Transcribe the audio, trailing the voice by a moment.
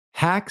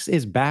Hacks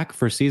is back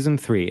for season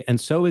 3,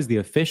 and so is the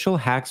official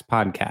Hacks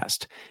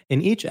podcast.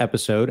 In each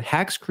episode,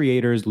 Hacks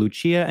creators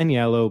Lucia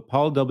Agnello,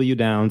 Paul W.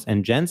 Downs,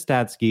 and Jen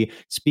Statsky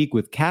speak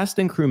with cast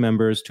and crew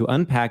members to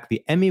unpack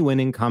the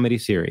Emmy-winning comedy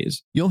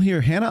series. You'll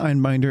hear Hannah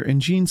Einbinder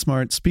and Jean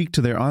Smart speak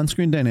to their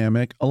on-screen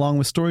dynamic, along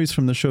with stories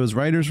from the show's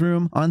writer's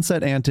room,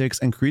 on-set antics,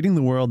 and creating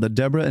the world that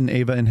Deborah and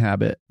Ava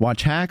inhabit.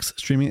 Watch Hacks,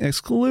 streaming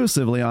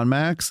exclusively on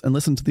Max, and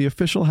listen to the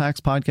official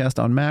Hacks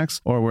podcast on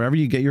Max or wherever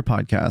you get your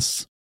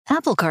podcasts.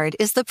 Apple Card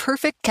is the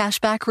perfect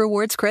cashback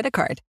rewards credit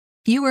card.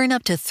 You earn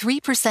up to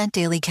 3%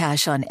 daily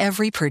cash on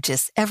every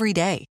purchase every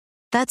day.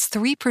 That's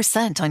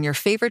 3% on your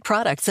favorite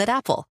products at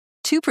Apple,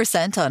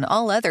 2% on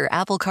all other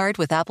Apple Card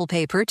with Apple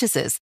Pay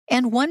purchases,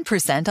 and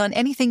 1% on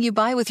anything you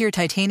buy with your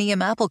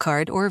titanium Apple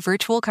Card or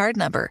virtual card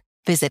number.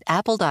 Visit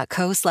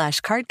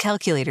apple.co/card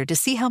calculator to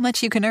see how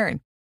much you can earn.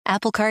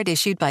 Apple Card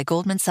issued by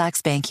Goldman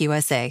Sachs Bank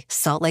USA,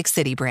 Salt Lake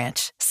City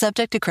branch.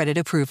 Subject to credit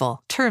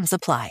approval. Terms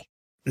apply.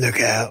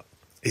 Look out.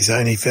 It's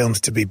only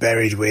films to be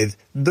buried with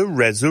The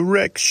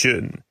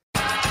Resurrection.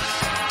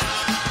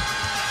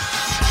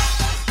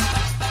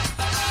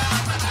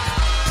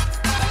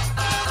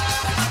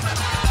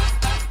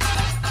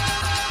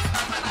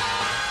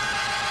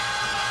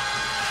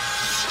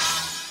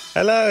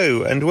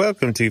 Hello, and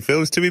welcome to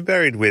Films to be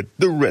Buried with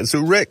The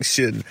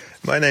Resurrection.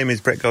 My name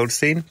is Brett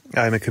Goldstein.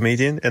 I'm a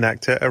comedian, an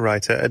actor, a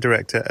writer, a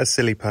director, a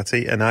silly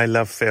putty, and I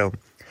love film.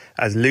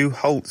 As Lou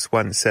Holtz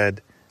once said,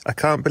 I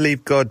can't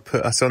believe God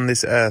put us on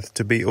this earth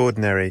to be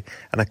ordinary,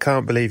 and I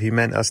can't believe he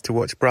meant us to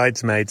watch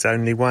Bridesmaids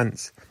only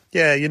once.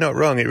 Yeah, you're not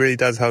wrong. It really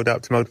does hold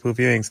up to multiple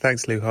viewings.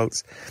 Thanks, Lou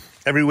Holtz.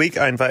 Every week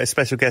I invite a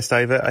special guest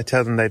over. I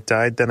tell them they've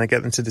died, then I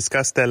get them to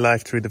discuss their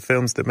life through the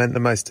films that meant the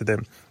most to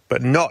them.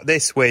 But not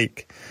this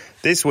week.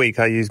 This week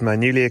I used my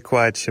newly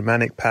acquired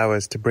shamanic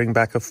powers to bring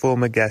back a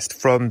former guest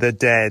from the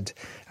dead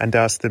and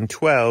ask them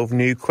 12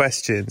 new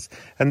questions.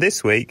 And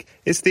this week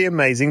it's the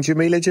amazing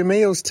Jameela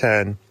Jamil's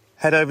turn.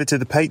 Head over to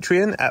the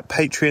Patreon at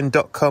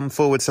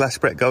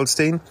patreon.com/Brett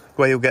Goldstein,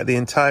 where you'll get the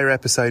entire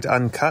episode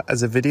uncut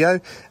as a video.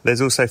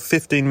 There's also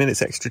 15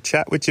 minutes extra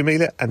chat with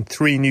Jameela and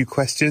 3 new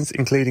questions,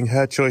 including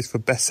her choice for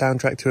best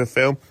soundtrack to a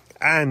film.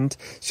 And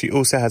she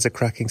also has a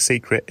cracking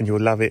secret, and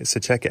you'll love it. So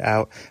check it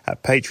out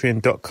at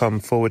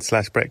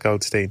patreon.com/Brett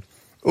Goldstein.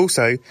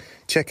 Also,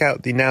 check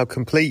out the now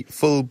complete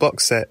full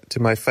box set to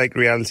my fake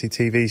reality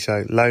TV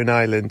show, Lone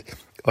Island,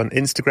 on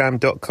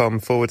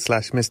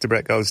instagram.com/Mr.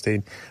 Brett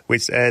Goldstein,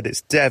 which aired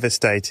its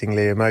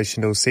devastatingly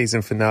emotional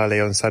season finale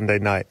on Sunday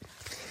night.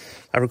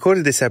 I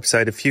recorded this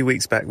episode a few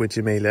weeks back with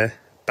Jameela.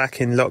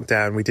 Back in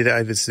lockdown, we did it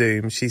over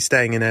Zoom. She's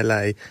staying in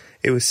LA.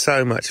 It was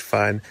so much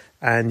fun,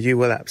 and you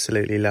will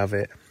absolutely love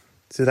it.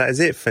 So that is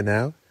it for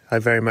now. I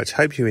very much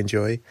hope you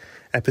enjoy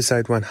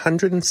episode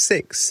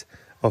 106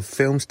 of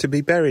Films to be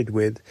Buried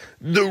with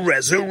The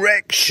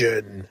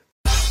Resurrection.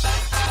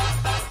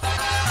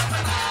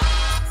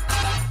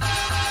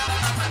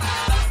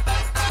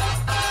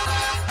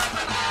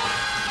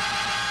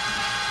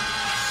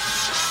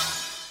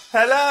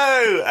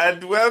 Hello,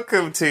 and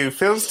welcome to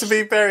Films to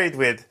be Buried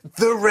with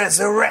The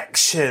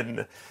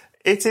Resurrection.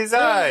 It is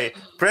I,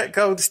 Brett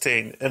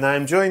Goldstein, and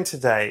I'm joined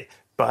today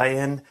by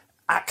an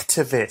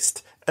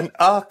activist, an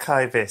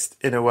archivist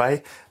in a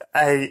way,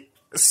 a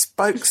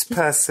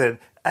spokesperson,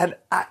 an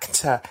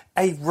actor,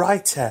 a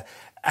writer,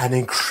 an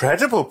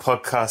incredible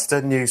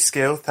podcaster, new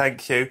skill,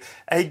 thank you,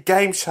 a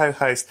game show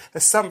host,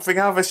 a something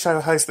other show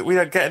host that we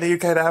don't get in the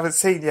UK that I haven't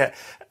seen yet,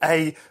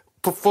 a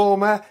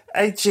performer,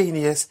 a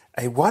genius,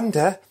 a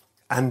wonder,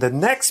 and the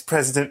next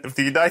president of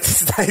the United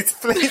States.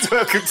 Please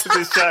welcome to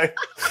the show,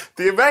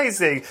 the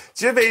amazing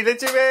Jameela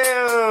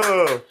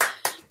Jamil.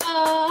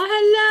 Oh,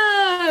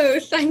 hello.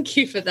 Thank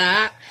you for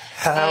that.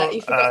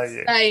 You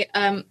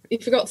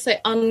forgot to say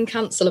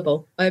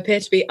uncancelable. I appear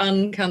to be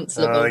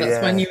uncancelable.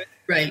 That's my newest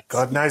phrase.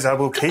 God knows I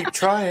will keep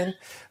trying.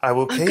 I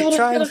will keep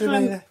trying,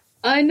 Jameela.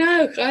 I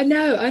know.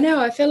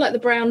 I feel like the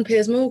brown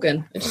Piers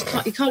Morgan.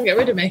 You can't get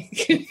rid of me.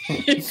 You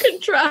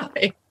can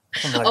try.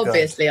 Oh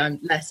obviously, God. I'm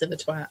less of a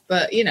twat,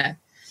 but you know.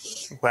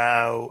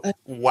 Wow.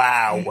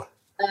 Wow.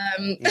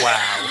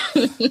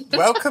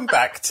 Welcome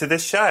back to the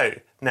show.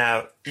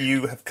 Now,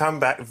 you have come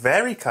back,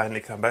 very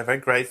kindly come back, very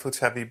grateful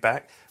to have you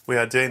back. We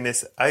are doing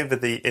this over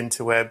the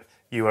interweb.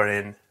 You are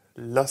in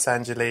Los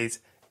Angeles,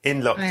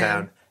 in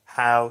lockdown.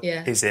 How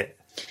is it?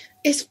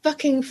 It's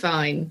fucking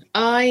fine.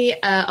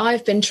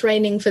 I've been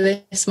training for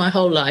this my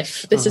whole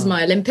life. This is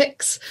my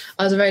Olympics.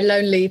 I was a very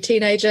lonely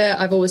teenager.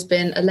 I've always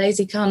been a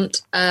lazy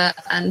cunt.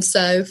 And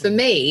so for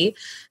me,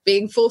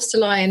 being forced to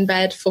lie in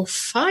bed for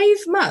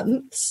 5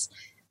 months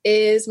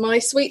is my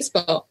sweet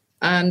spot.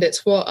 And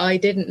it's what I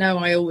didn't know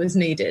I always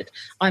needed.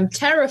 I'm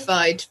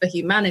terrified for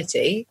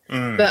humanity,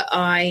 but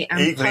I am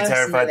equally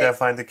terrified they'll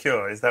find a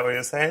cure. Is that what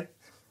you're saying?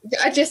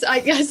 I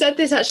said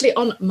this actually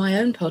on my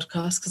own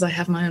podcast, because I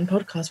have my own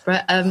podcast,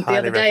 Brett, the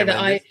other day, that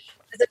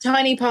there's a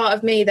tiny part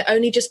of me that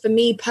only just for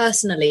me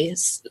personally,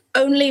 it's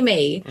only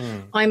me,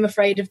 I'm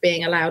afraid of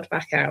being allowed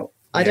back out.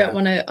 I don't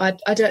want to,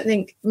 I don't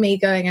think me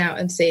going out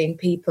and seeing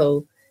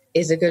people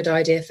is a good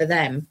idea for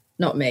them,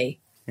 not me.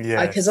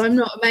 Yes. Because I'm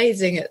not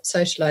amazing at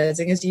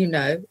socialising, as you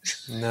know.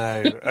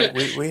 No,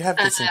 we have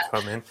this in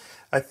common.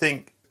 I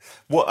think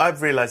what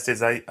I've realised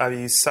is I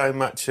use so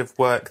much of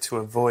work to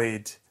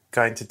avoid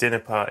going to dinner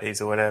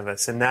parties or whatever.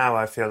 So now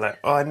I feel like,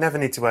 I never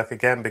need to work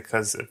again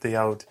because of the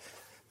old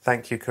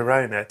thank you,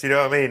 Corona. Do you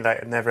know what I mean?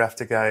 Like, I never have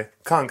to go,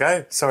 can't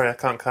go, sorry, I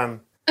can't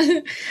come.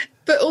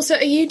 But also,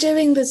 are you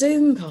doing the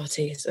Zoom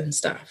parties and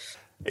stuff?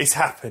 It's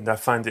happened. I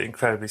find it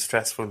incredibly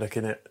stressful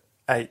looking at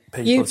 8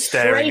 people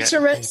staring at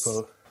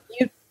people.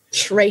 You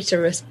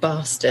traitorous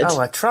bastard. Oh,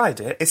 I tried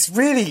it. It's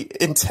really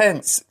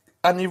intense.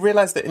 And you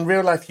realise that in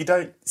real life you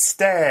don't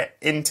stare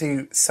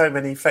into so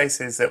many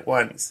faces at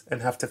once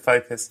and have to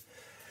focus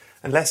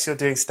unless you're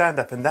doing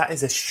stand-up, and that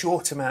is a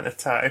short amount of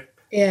time.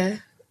 Yeah.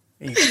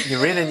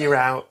 You're in and you're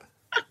out.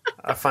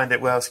 I find it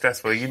well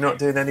stressful. You're not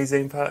doing any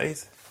Zoom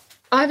parties?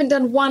 I haven't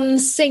done one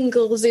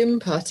single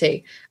Zoom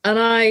party, and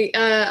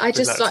I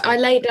just like I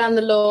laid down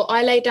the law.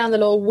 I laid down the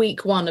law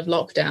week 1 of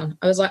lockdown.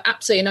 I was like,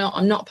 absolutely not.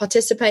 I'm not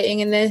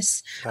participating in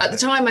this. Right. At the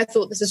time, I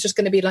thought this was just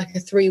going to be like a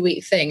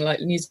 3-week thing, like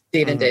New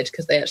Zealand did,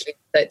 because they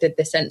did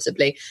this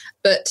sensibly.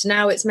 But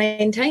now it's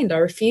maintained. I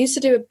refuse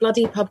to do a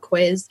bloody pub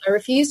quiz. I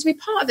refuse to be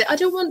part of it. I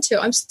don't want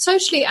to. I'm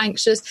socially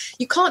anxious.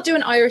 You can't do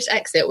an Irish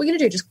exit. What are you going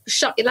to do? Just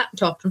shut your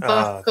laptop and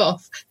fuck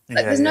off.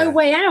 Like, there's no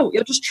way out.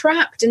 You're just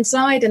trapped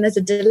inside, and there's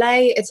a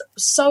delay. It's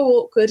so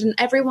awkward, and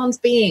everyone's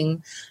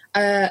being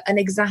an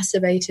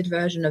exacerbated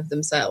version of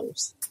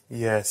themselves.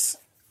 Yes.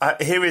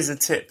 Here is a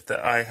tip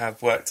that I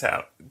have worked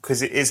out,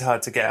 because it is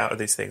hard to get out of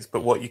these things,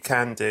 but what you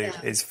can do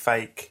is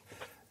fake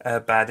a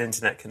bad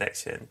internet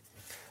connection,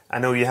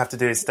 and all you have to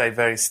do is stay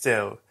very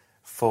still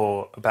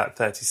for about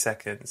 30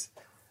 seconds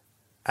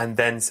and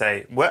then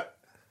say, what?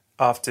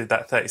 After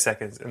that 30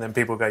 seconds, and then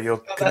people go, your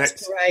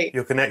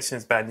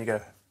connection's bad, and you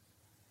go...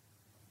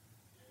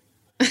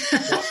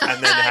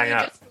 and then you hang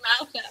up.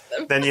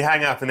 Then you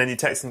hang up and then you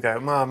text and go,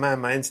 oh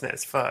man, my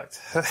internet's fucked.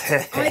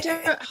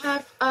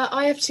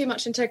 I have too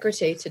much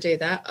integrity to do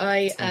that.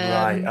 Right.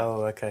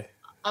 Oh, okay.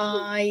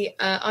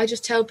 I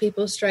just tell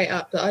people straight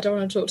up that I don't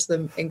want to talk to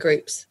them in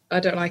groups. I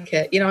don't like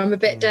it. You know, I'm a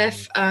bit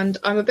deaf and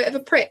I'm a bit of a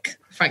prick,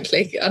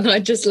 frankly. And I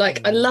just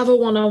I love a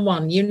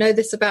one-on-one. You know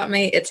this about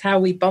me. It's how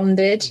we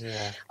bonded.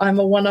 Yeah. I'm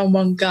a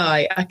one-on-one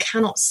guy. I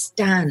cannot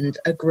stand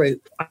a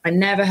group. I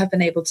never have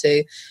been able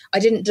to. I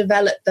didn't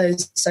develop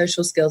those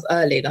social skills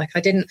early. Like I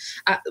didn't,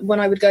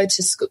 when I would go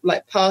to school,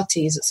 like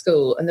parties at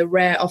school, and the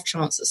rare off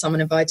chance that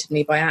someone invited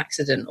me by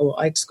accident or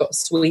I just got a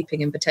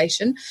sweeping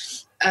invitation,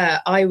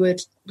 I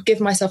would give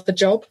myself a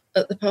job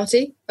at the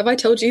party. Have I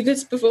told you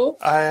this before?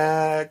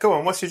 Go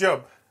on, what's your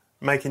job?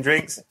 Making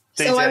drinks?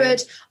 DJ? So I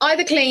would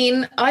either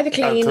clean.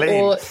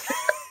 Or...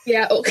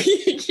 Yeah,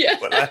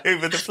 Well, like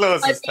over the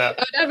floors and stuff.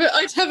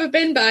 I'd have a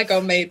bin bag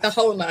on me the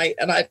whole night,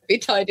 and I'd be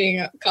tidying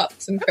up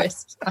cups and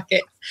crisps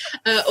packets.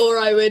 Or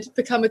I would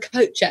become a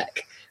coat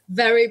check.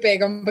 Very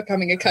big on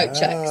becoming a coat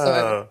check. So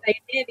I would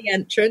stay near the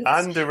entrance.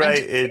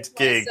 Underrated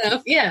gig.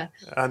 Yeah.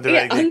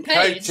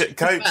 Underrated.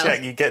 Coat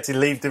check, you get to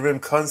leave the room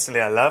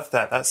constantly. I love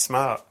that. That's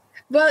smart.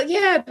 Well,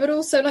 yeah, but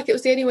also it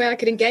was the only way I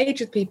could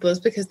engage with people is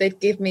because they'd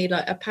give me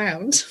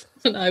 £1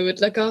 and I would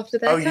look after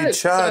their coats. Oh, you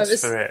charge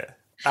for it?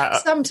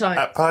 Sometimes.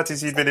 At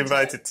parties you'd been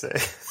invited to?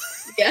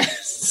 Yeah,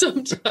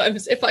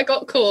 sometimes. If I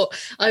got caught,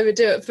 I would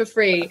do it for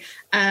free.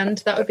 And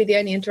that would be the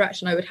only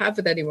interaction I would have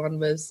with anyone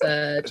was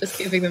just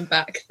giving them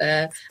back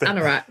their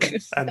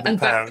anorak. and the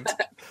pound.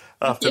 Backpack.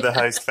 After the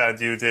host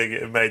found you were doing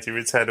it and made you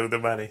return all the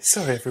money.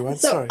 Sorry, everyone,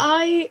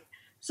 sorry.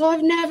 So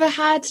I've never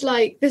had,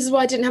 this is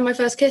why I didn't have my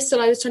first kiss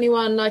till I was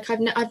 21.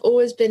 I've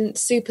always been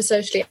super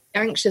socially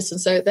anxious.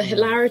 And so the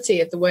hilarity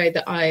of the way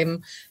that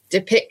I'm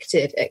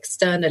depicted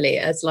externally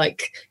as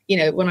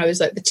when I was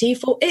the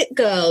T4 it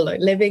girl,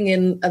 living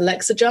in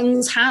Alexa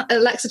Chung's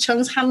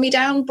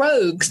hand-me-down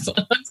brogues.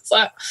 I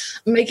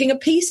was making a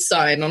peace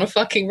sign on a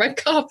fucking red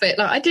carpet.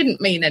 I didn't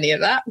mean any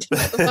of that.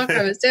 What the fuck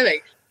I was doing.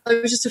 I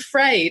was just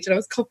afraid and I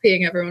was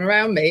copying everyone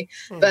around me.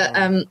 But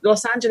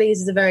Los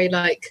Angeles is a very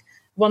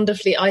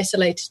wonderfully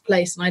isolated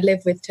place, and I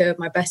live with 2 of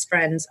my best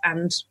friends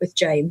and with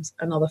James,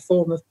 another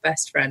form of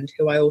best friend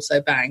who I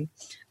also bang,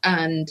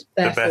 and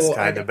therefore the best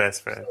kind of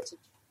best friend.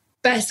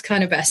 Best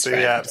kind of best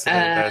friend. The absolute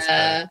best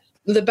friend.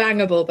 The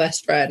bangable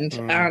best friend.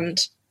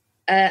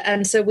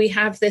 And so we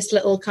have this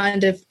little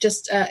kind of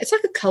it's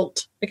like a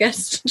cult, I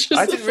guess.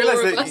 I didn't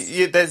realise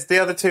that there's the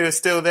other 2 are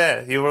still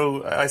there. You were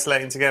all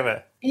isolating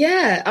together.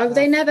 Yeah,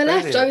 they never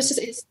left. I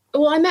was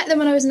I met them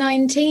when I was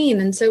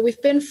 19, and so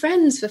we've been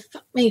friends for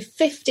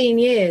 15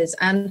 years,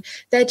 and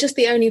they're just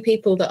the only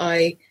people that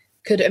I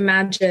could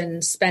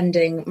imagine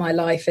spending my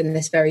life in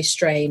this very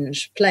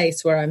strange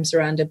place where I'm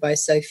surrounded by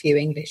so few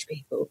English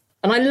people.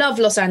 And I love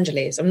Los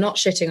Angeles. I'm not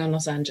shitting on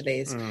Los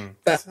Angeles,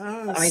 but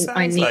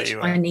I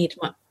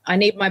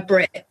need my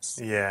Brits.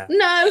 Yeah.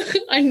 No,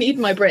 I need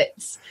my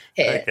Brits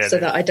here so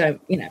that I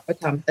don't,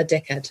 become a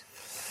dickhead.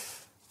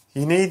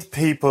 You need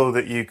people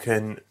that you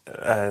can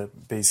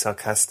be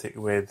sarcastic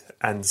with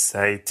and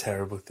say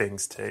terrible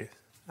things to.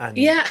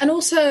 And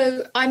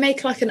also I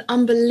make like an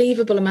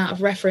unbelievable amount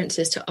of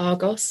references to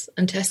Argos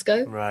and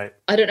Tesco. Right.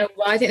 I don't know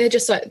why. I think they're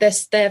just like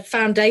they're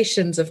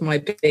foundations of my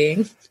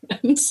being.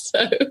 And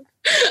so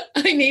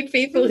I need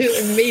people who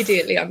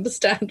immediately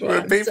understand what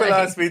When I'm people saying.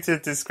 ask me to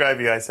describe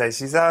you, I say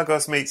she's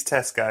Argos meets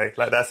Tesco.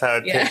 Like that's how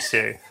I'd pitch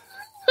you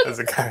as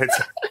a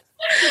character.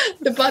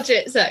 The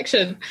budget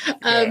section.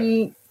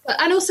 And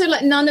also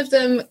like none of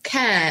them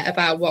care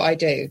about what I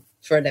do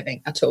for a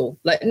living at all.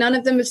 Like none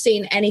of them have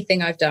seen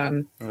anything I've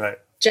done. Right.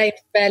 James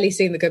barely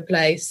seen The Good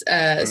Place.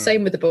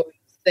 Same with the boys.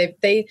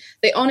 They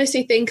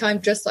honestly think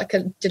I'm just like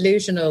a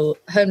delusional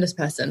homeless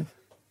person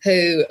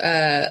who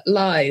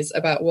lies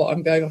about what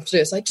I'm going off to do.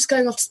 It's like just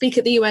going off to speak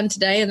at the UN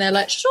today, and they're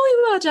like, "Sure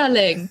you are,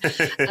 darling."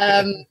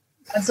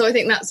 And so I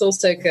think that's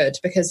also good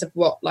because of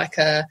what like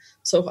a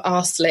sort of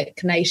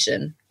arse-slick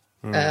nation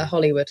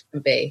Hollywood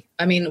can be.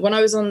 I mean, when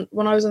I was on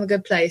The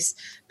Good Place,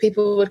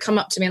 people would come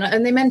up to me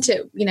and they meant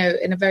it, you know,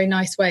 in a very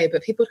nice way.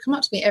 But people would come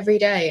up to me every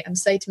day and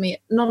say to me,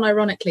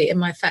 non-ironically, in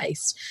my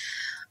face,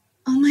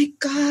 "Oh my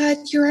God,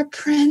 you're a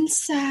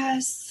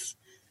princess!"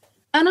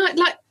 And I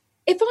like,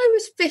 if I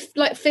was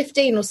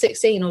 15 or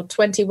 16 or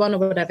 21 or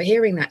whatever,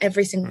 hearing that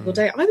every single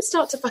day, I would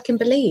start to fucking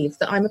believe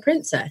that I'm a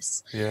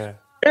princess. Yeah.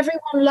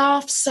 Everyone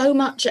laughs so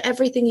much at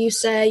everything you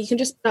say. You can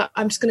just,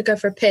 I'm just going to go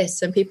for a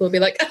piss, and people will be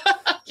like,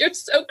 "You're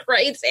so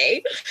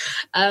crazy."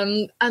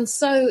 And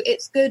so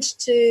it's good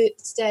to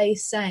stay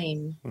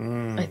sane,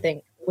 I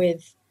think,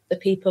 with the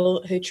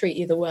people who treat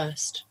you the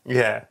worst.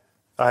 Yeah,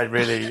 I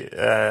really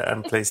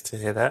am pleased to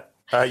hear that.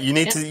 You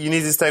need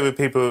to stay with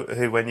people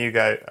who, when you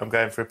go, "I'm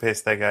going for a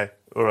piss," they go,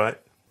 "All right."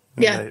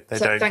 And Yeah, they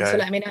so don't thanks go, for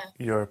letting me know.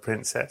 "You're a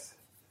princess."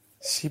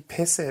 She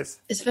pisses.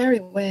 It's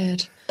very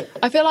weird.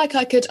 I feel like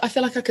I could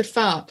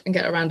fart and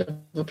get a round of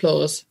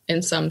applause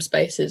in some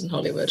spaces in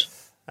Hollywood.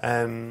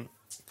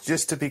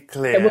 Just to be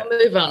clear, we'll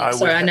move on.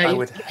 I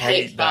would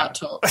hate fart that.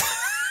 talk.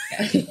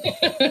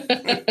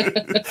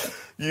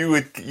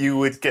 You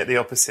would get the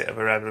opposite of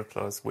a round of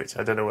applause, which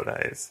I don't know what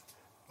that is.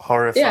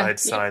 Horrified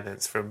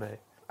silence from me,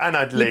 and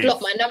I'd leave. You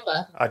block my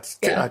number.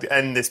 I'd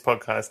end this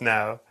podcast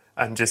now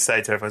and just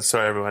say to everyone,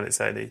 "Sorry, everyone, it's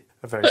only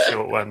a very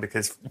short one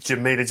because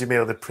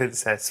Jamil, the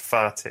princess,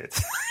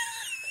 farted."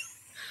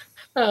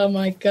 Oh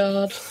my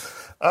God!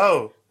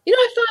 Oh, you know,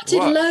 I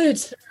farted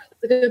loads at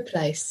The Good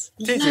Place.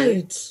 Did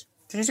loads.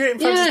 Did you do it in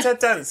front of Ted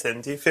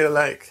Danson? Do you feel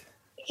like...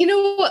 You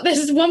know what? This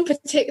is one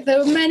particular... There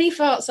were many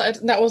farts.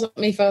 That wasn't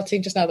me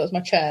farting just now. That was my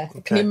chair.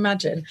 Okay. Can you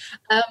imagine?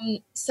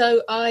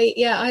 So I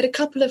had a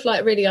couple of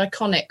like really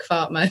iconic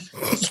fart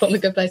moments on The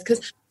Good Place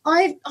because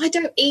I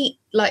don't eat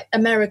like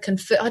American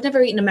food. I've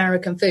never eaten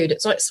American food.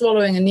 It's like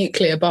swallowing a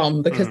nuclear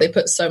bomb because they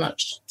put so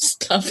much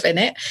stuff in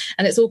it,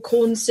 and it's all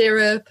corn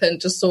syrup and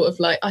just sort of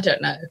like, I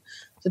don't know,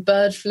 the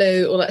bird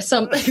flu or like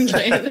something.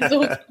 Like, there's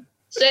all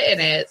shit in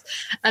it.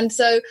 And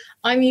so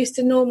I'm used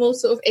to normal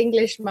sort of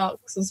English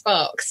Marks and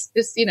Sparks.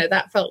 Just, you know,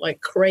 that felt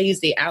like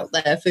crazy out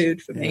there food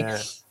for me.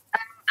 Yeah.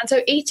 And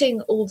so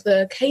eating all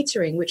the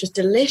catering, which is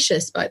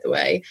delicious, by the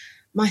way,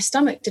 my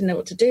stomach didn't know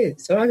what to do.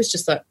 So I was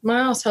just like, my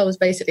asshole was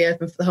basically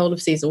open for the whole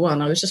of season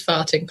 1. I was just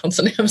farting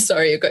constantly. I'm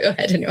sorry, you've got your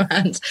head in your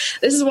hands.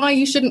 This is why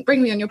you shouldn't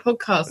bring me on your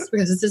podcast,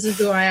 because this is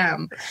who I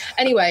am.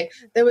 Anyway,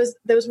 there was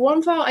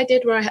one fart I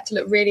did where I had to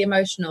look really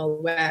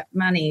emotional, where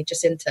Manny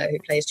Jacinto, who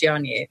plays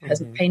Gianni,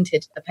 has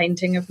painted a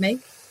painting of me.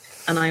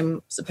 And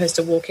I'm supposed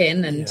to walk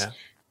in and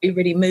be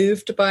really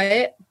moved by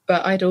it.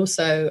 But I'd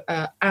also,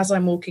 as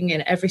I'm walking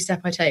in, every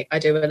step I take, I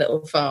do a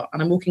little fart.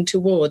 And I'm walking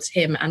towards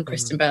him and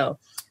Kristen Bell.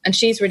 And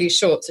she's really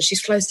short, so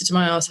she's closer to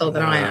my arsehole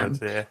than I am.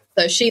 Dear.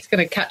 So she's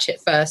going to catch it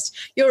first.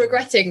 You're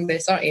regretting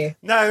this, aren't you?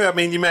 No, I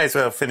mean, you may as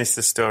well finish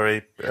the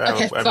story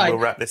okay, and fine. we'll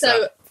wrap this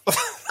up.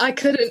 I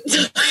couldn't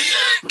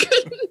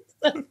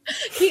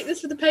keep this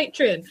for the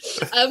Patreon.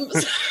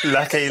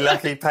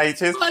 Lucky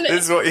patrons.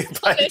 This is what you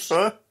paid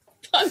for.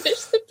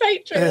 Punish the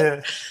Patreon.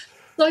 Yeah.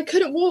 So I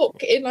couldn't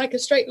walk in like a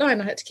straight line.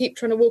 I had to keep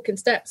trying to walk in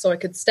steps so I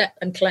could step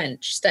and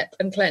clench, step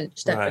and clench,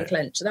 step and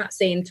clench. So that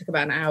scene took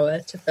about an hour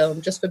to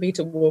film just for me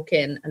to walk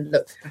in and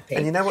look happy.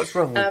 And you know what's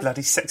wrong with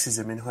bloody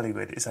sexism in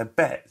Hollywood is I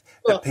bet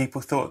that people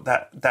thought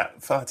that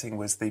farting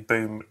was the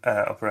boom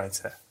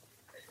operator.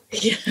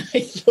 Yeah,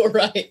 you're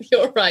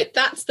right.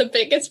 That's the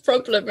biggest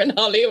problem in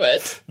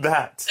Hollywood.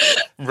 That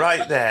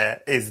right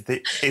there is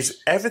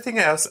everything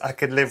else I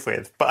could live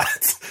with,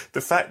 but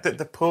the fact that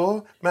the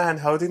poor man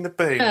holding the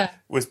boom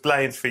was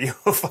blamed for your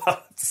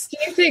farts. Do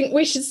you think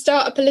we should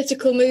start a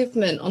political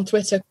movement on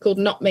Twitter called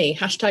Not Me,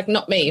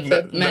 #NotMe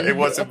for men it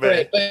wasn't who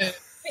operate me. Boom?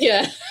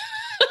 Yeah.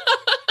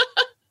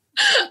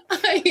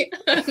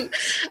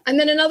 And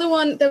then another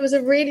one, there was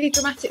a really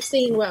dramatic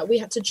scene where we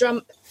had to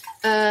jump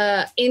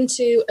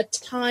into a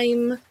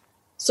time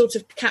sort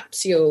of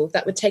capsule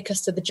that would take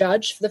us to the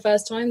judge for the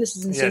first time. This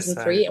is in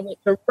season 3, and we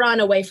had to run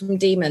away from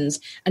demons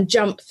and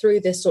jump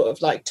through this sort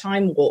of like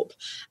time warp.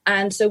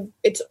 And so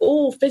it's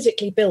all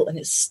physically built and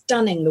it's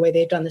stunning the way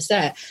they've done the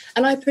set.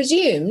 And I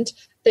presumed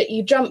that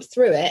you jump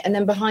through it and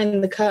then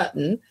behind the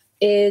curtain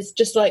is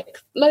just like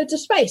loads of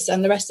space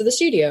and the rest of the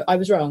studio. I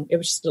was wrong. It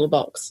was just a little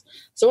box.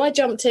 So I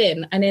jumped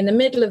in, and in the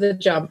middle of the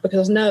jump, because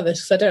I was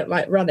nervous because I don't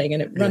like running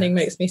and running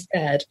makes me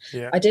scared,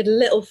 I did a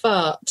little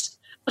fart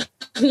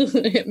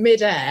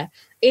mid-air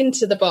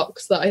into the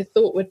box that I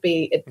thought would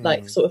be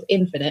like sort of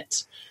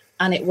infinite.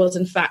 And it was,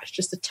 in fact,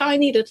 just a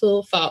tiny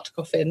little fart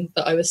coffin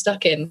that I was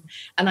stuck in.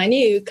 And I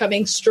knew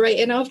coming straight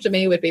in after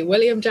me would be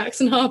William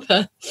Jackson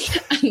Harper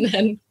and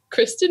then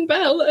Kristen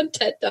Bell and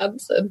Ted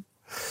Danson.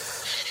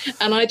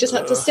 And I just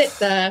had to sit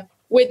there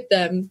with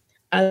them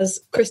as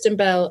Kristen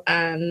Bell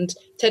and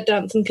Ted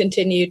Danson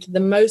continued the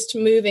most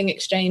moving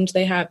exchange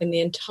they have in the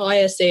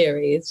entire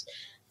series,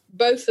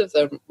 both of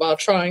them while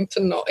trying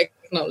to not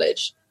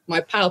acknowledge my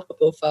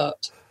palpable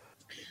fart.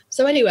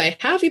 So anyway,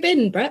 how have you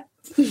been, Brett?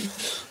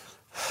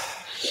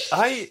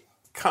 I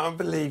can't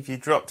believe you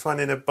dropped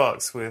one in a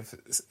box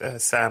with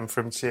Sam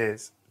from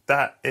Cheers.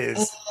 That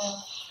is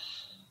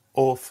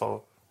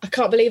awful. I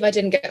can't believe I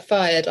didn't get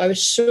fired. I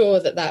was sure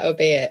that would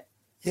be it.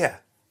 Yeah.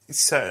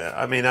 So,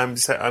 I mean, I'm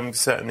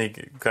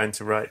certainly going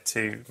to write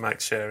to Mike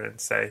Scher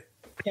and say...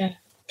 Yeah.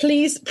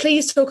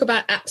 Please talk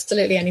about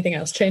absolutely anything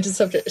else. Change the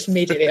subject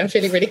immediately. I'm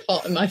feeling really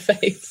hot in my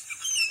face.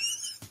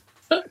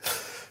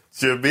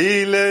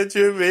 Jameela,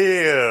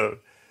 Jamil,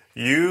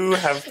 you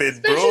have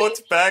been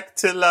brought back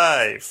to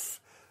life.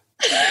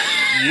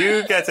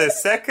 You get a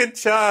second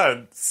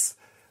chance.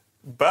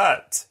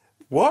 But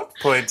what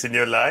point in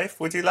your life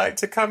would you like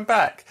to come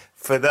back?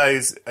 For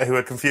those who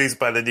are confused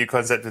by the new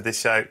concept of this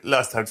show,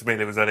 last time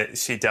Jameela was on it,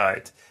 she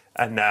died.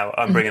 And now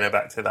I'm bringing her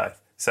back to life.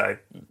 So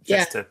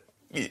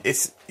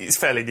it's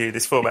fairly new,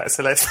 this format.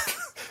 So let's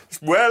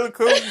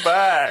welcome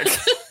back.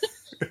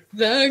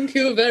 Thank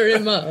you very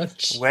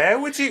much. Where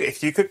would you,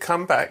 if you could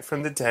come back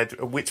from the dead,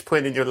 at which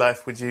point in your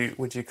life would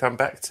you come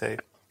back to?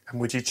 And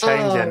would you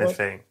change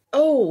anything?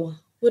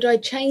 Would I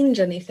change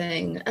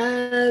anything?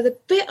 The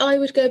bit I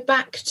would go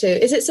back to,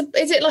 is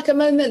it like a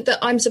moment that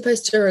I'm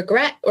supposed to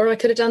regret, or I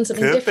could have done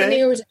something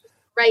differently, or is it a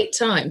great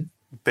time?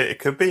 But it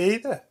could be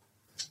either.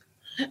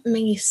 Let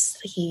me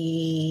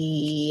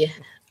see.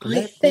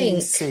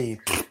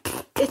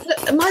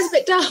 Mine's a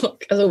bit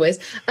dark, as always.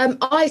 When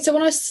I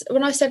was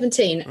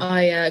 17,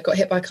 I got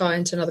hit by a car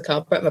into another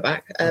car, broke my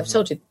back. I've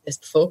told you this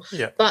before.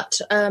 Yeah.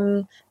 But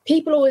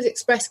people always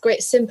express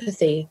great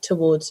sympathy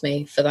towards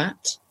me for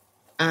that.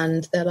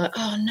 And they're like,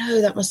 oh, no,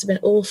 that must have been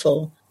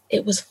awful.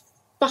 It was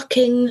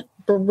fucking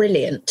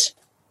brilliant.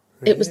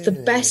 Really? It was the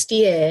best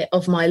year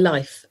of my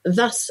life,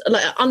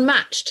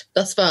 unmatched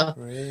thus far.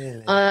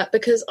 Really?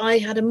 Because I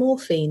had a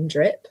morphine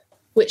drip,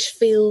 which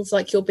feels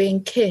like you're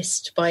being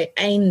kissed by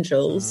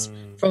angels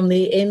from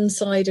the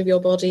inside of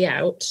your body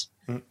out.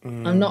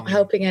 I'm not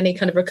helping any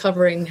kind of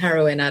recovering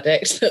heroin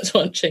addict that's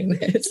watching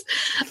this.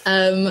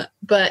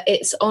 But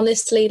it's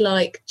honestly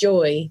like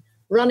joy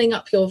running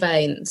up your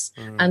veins.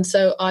 And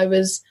so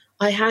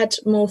I had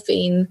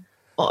morphine,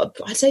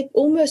 I'd say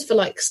almost for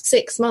like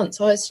 6 months.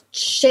 I was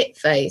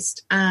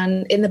shit-faced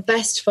and in the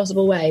best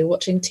possible way,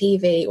 watching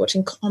TV,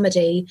 watching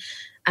comedy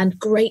and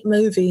great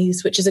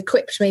movies, which has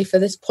equipped me for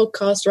this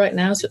podcast right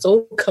now. So it's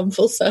all come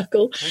full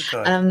circle.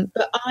 Okay.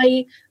 But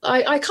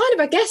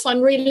I guess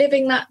I'm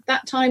reliving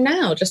that time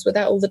now, just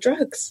without all the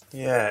drugs.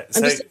 Yeah.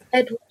 I'm just in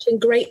bed watching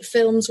great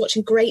films,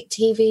 watching great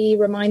TV,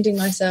 reminding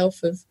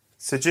myself of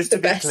So just to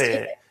be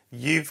clear,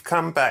 you've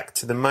come back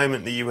to the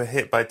moment that you were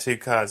hit by 2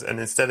 cars, and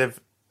instead of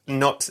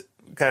not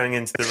going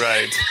into the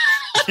road,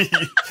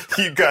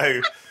 you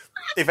go,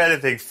 if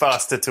anything,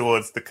 faster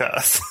towards the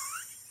cars.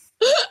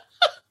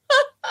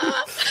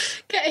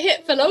 Get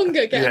hit for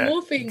longer, get a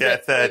morphine. Get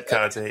a third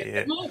car to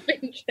hit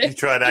you. You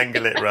try and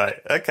angle it right.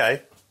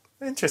 Okay.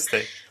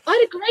 Interesting. I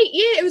had a great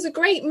year. It was a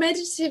great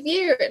meditative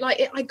year.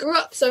 I grew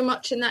up so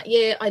much in that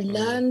year. I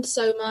learned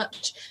so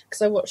much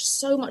because I watched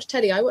so much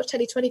telly. I watched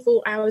telly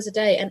 24 hours a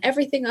day, and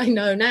everything I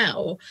know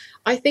now,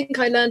 I think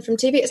I learned from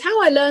TV. It's how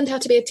I learned how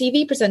to be a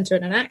TV presenter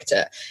and an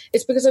actor.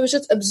 It's because I was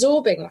just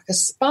absorbing like a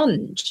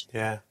sponge.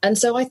 Yeah. And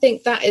so I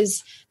think that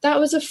was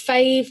a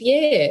fave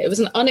year. It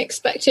was an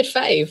unexpected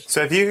fave.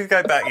 So if you could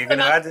go back, you're going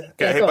to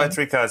get hit by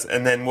 3 cars,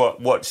 and then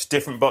watch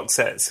different box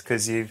sets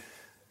because you're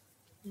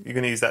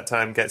going to use that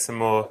time, get some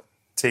more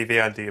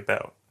TV under your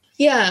belt.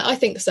 Yeah, I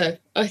think so.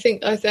 I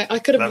think I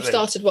could have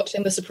started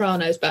watching The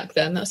Sopranos back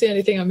then. That's the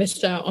only thing I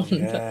missed out on.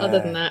 Yeah. But other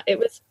than that, it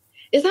was.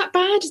 Is that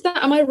bad?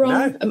 Am I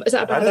wrong? No, is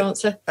that a bad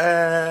answer?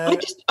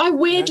 I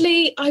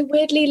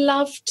weirdly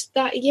loved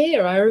that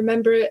year. I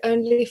remember it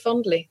only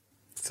fondly.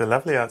 It's a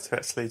lovely answer,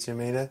 actually,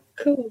 Jameela.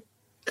 Cool.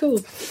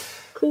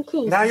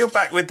 Now you're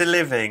back with the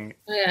living.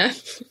 Yeah.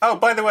 Oh,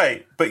 by the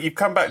way, but you've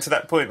come back to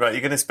that point, right?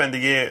 You're going to spend a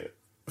year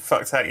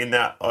fucked out your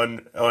nut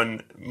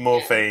on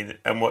morphine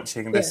and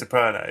watching The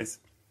Sopranos,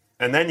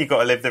 and then you've got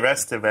to live the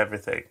rest of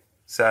everything.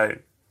 So,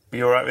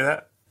 you all right with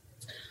that?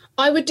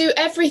 I would do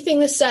everything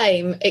the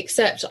same,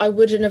 except I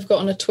wouldn't have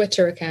gotten a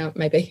Twitter account,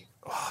 maybe.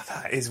 Oh,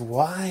 that is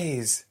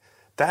wise.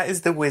 That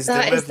is the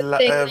wisdom of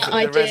the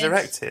I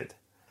resurrected.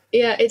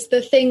 Yeah, it's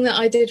the thing that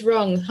I did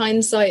wrong.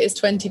 Hindsight is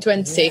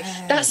 2020.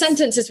 Yes. That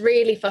sentence is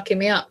really fucking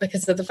me up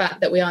because of the fact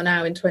that we are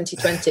now in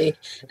 2020,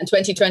 and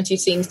 2020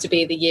 seems to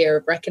be the year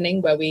of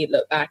reckoning, where we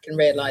look back and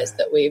realise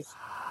that we've.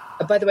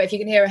 By the way, if you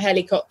can hear a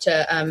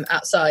helicopter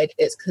outside,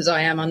 it's because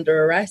I am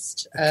under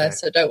arrest.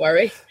 So don't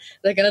worry,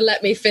 they're going to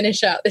let me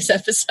finish out this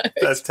episode.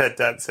 That's Ted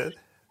Danson.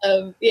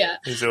 Yeah,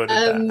 he's ordered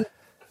that.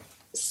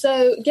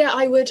 So yeah,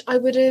 I would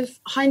have,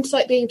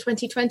 hindsight being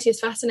 2020 is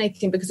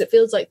fascinating because it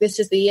feels like this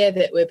is the year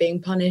that we're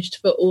being punished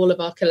for all of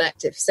our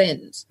collective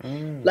sins,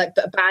 like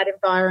a bad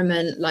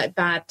environment, like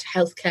bad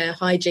healthcare,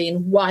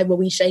 hygiene. Why were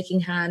we shaking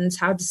hands?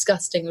 How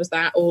disgusting was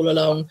that all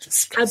along?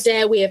 How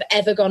dare we have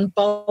ever gone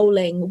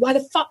bowling? Why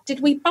the fuck did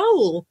we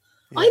bowl?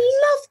 I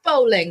love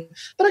bowling,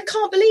 but I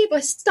can't believe I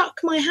stuck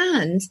my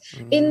hand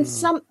in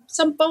some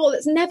bowl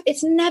that's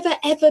never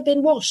ever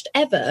been washed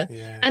ever,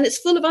 and it's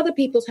full of other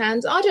people's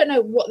hands. I don't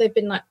know what they've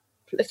been like,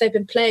 if they've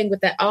been playing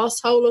with their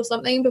arsehole or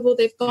something before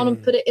they've gone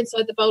and put it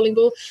inside the bowling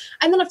ball,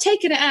 and then I've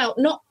taken it out,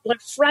 not like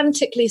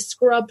frantically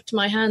scrubbed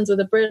my hands with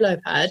a Brillo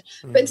pad,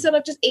 but instead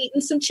I've just eaten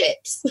some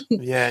chips.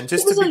 Yeah, and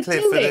just to be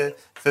clear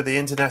for the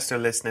international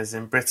listeners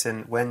in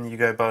Britain, when you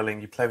go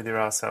bowling, you play with your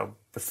arsehole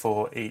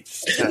before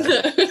each turn.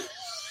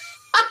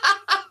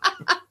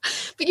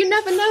 But you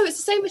never know. It's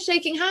the same with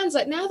shaking hands.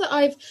 Like now that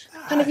I've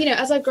kind of,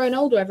 as I've grown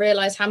older, I've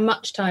realised how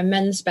much time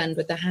men spend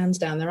with their hands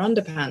down their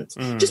underpants,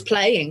 just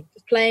playing,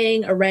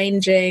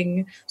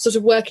 arranging, sort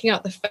of working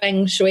out the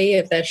feng shui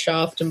of their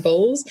shaft and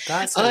balls.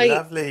 That's a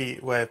lovely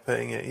way of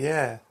putting it.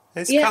 Yeah,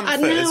 it's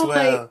comfort as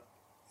well.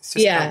 It's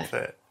just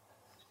comfort.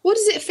 What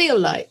does it feel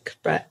like,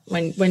 Brett,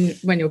 when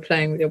you're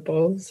playing with your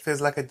balls? It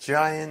feels like a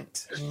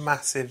giant,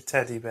 massive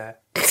teddy bear.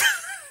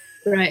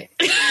 Right.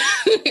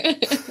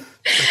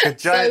 Like a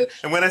giant,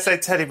 and when I say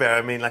teddy bear,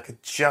 I mean like a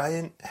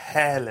giant,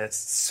 hairless,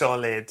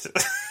 solid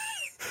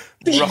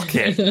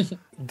rocket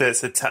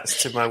that's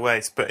attached to my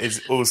waist, but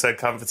is also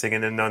comforting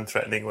in a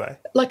non-threatening way.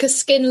 Like a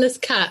skinless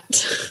cat.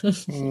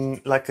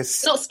 Like a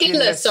not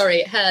skinless,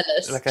 sorry,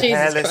 hairless. Like a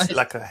hairless,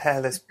 like a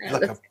hairless,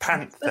 like a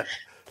panther,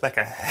 like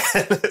a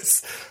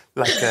hairless,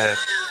 like a.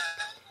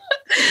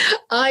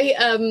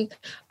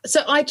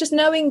 So I just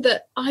knowing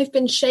that I've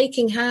been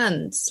shaking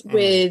hands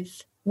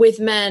with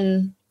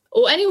men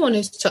or anyone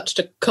who's touched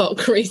a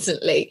cock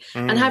recently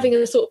and having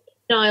a sort of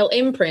penile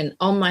imprint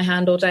on my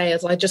hand all day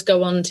as I just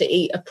go on to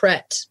eat a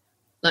Pret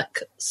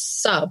like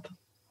sub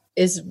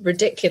is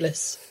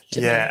ridiculous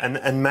to me.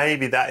 And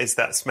maybe that is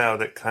that smell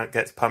that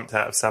gets pumped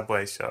out of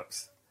Subway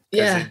shops.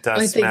 Yeah, it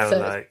does smell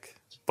like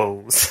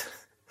balls.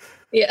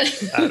 Yeah.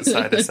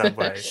 Outside of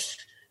Subway.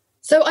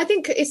 So I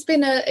think it's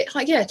been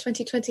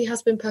 2020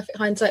 has been perfect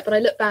hindsight, but I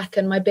look back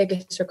and my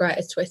biggest regret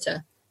is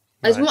Twitter.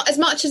 As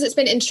much as it's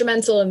been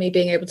instrumental in me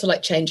being able to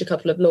like change a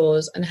couple of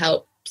laws and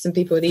help some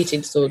people with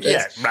eating disorders.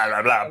 Yeah, blah,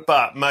 blah, blah,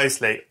 but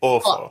mostly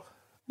awful.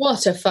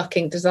 What a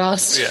fucking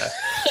disaster. Yeah.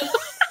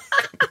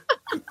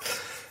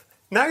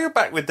 Now you're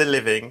back with the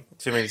living,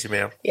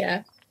 Jamil.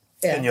 Yeah.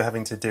 And you're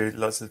having to do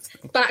lots of...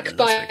 Back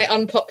by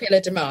unpopular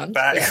demand.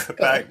 Back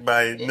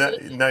by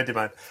no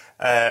demand.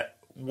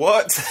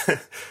 What...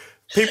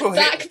 People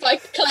back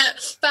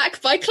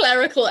by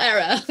clerical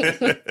error.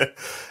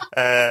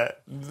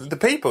 The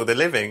people, the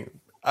living,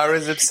 are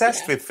as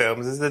obsessed with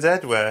films as the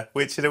dead were,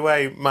 which in a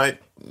way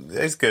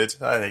is good,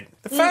 I think.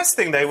 The first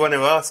thing they want to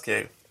ask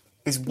you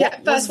is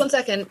what... First, 1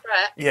 second,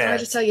 Brett. Yeah. Can I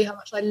just tell you how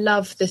much I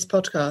love this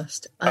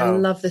podcast? I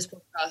love this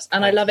podcast.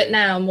 And I love it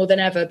now more than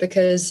ever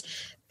because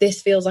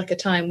this feels like a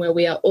time where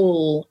we are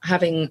all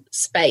having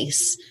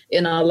space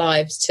in our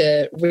lives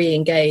to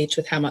re-engage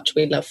with how much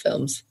we love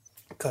films.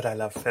 God, I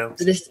love films.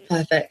 This is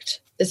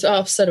perfect.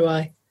 So do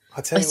I.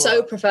 I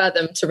so prefer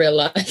them to real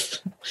life.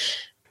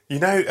 You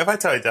know, have I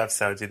told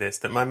you this,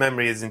 that my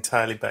memory is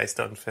entirely based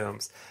on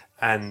films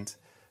and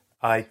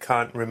I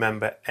can't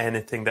remember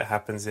anything that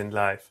happens in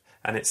life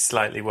and it's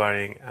slightly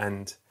worrying,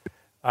 and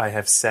I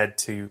have said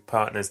to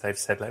partners, they've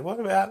said like, what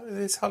about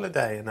this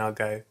holiday? And I'll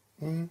go,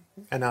 and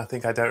I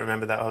think I don't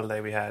remember that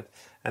holiday we had.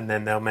 And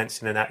then they'll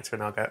mention an actor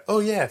and I'll go, oh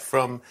yeah,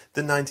 from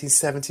the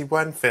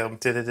 1971 film,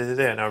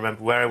 da-da-da-da-da. And I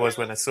remember where I was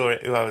when I saw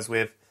it, who I was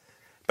with.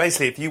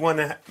 Basically, if you want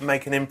to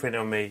make an imprint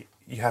on me,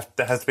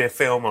 there has to be a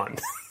film on.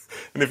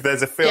 And if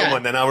there's a film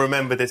on, then I'll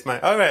remember this.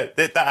 Oh, right,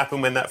 that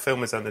happened when that film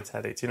was on the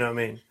telly. Do you know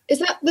what I mean? Is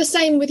that the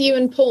same with you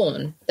and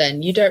porn,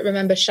 then? You don't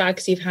remember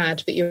shags you've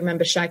had, but you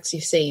remember shags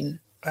you've seen?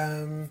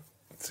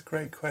 That's a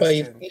great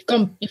question.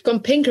 Well, you've gone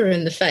pinker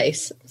in the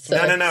face. So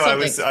no. I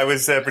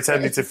was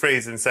pretending to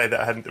freeze and say that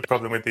I hadn't a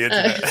problem with the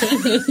internet.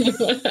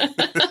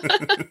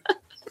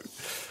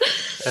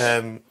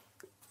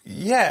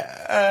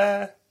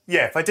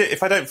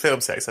 If I don't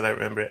film sex, I don't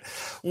remember it.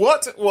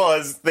 What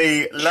was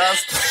the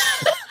last?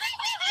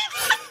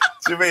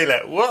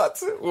 Jameela,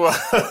 what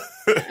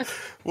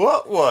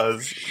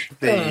was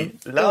the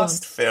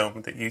last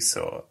film that you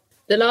saw?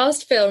 The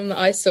last film that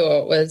I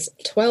saw was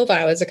 12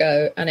 hours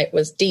ago, and it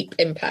was Deep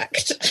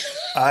Impact.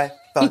 I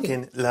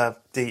fucking love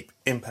Deep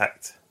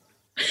Impact.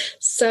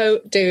 So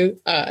do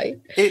I.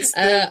 It's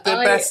the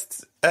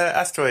best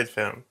asteroid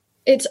film.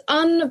 It's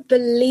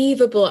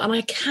unbelievable. And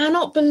I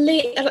cannot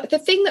believe... The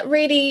thing that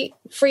really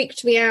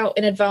freaked me out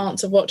in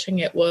advance of watching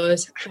it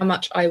was how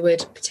much I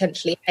would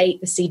potentially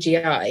hate the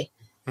CGI.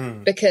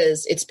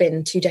 Because it's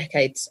been 2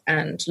 decades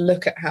and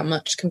look at how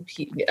much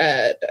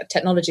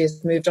technology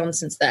has moved on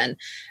since then.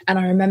 And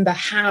I remember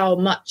how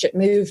much it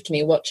moved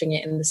me watching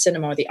it in the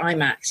cinema or the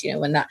IMAX,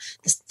 when the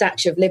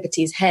Statue of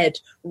Liberty's head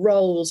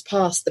rolls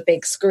past the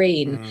big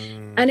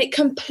screen and it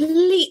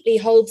completely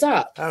holds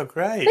up. Oh,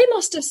 great. They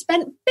must have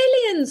spent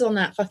billions on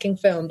that fucking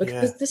film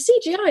because the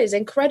CGI is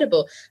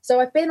incredible.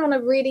 So I've been on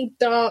a really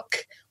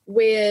dark,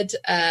 weird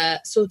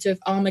sort of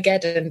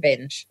Armageddon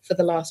binge for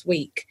the last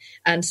week,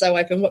 and so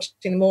I've been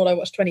watching them all. I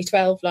watched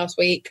 2012 last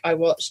week. I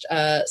watched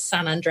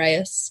San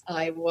Andreas.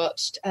 I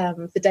watched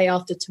The Day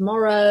After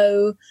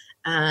Tomorrow,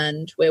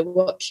 and we're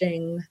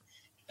watching...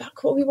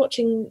 What are we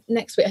watching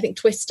next week? I think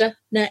Twister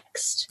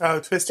next. Oh,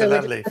 Twister, so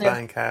lovely.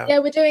 Flying cow. Yeah,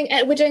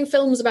 we're doing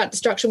films about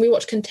destruction. We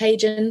watched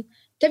Contagion.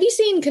 Have you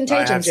seen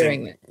Contagion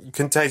during it?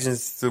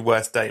 Contagion?'s the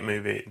worst date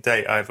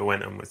I ever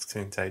went on was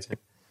Contagion.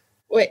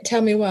 Wait,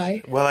 tell me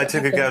why. Well, I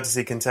took a girl to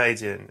see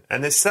Contagion,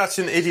 and it's such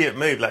an idiot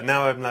move. Like,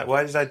 now I'm like,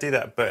 why did I do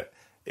that? But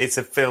it's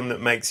a film that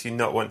makes you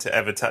not want to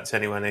ever touch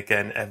anyone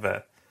again,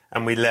 ever.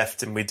 And we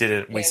left and we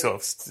didn't. We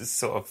sort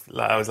of,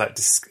 like, I was like,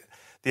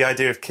 the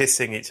idea of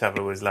kissing each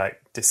other was, like,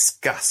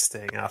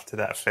 disgusting after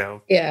that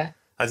film. Yeah.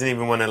 I didn't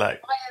even want to,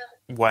 like,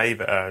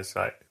 wave at her. I was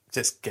like,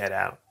 just get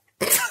out.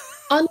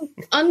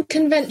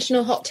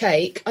 Unconventional hot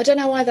take. I don't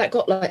know why that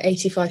got, like,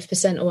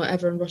 85% or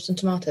whatever on Rotten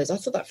Tomatoes. I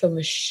thought that film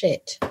was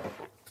shit.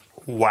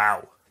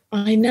 Wow.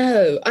 I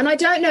know. And I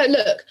don't know.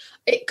 Look,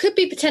 it could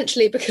be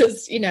potentially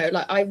because,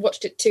 like I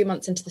watched it 2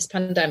 months into this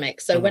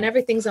pandemic. So when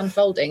everything's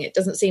unfolding, it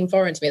doesn't seem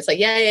foreign to me. It's like,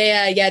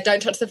 yeah,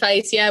 don't touch the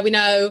face. Yeah, we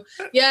know.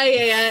 Yeah.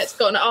 It's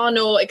got an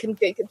R0. It can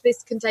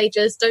this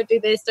contagious. Don't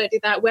do this, don't do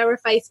that. Wear a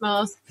face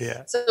mask.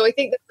 Yeah. So I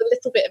think there's a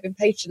little bit of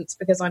impatience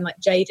because I'm like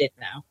jaded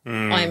now.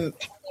 I'm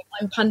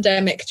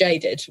pandemic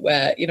jaded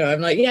where,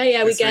 I'm like, we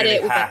get really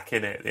it. Hack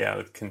in it. Yeah,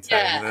 with contagion.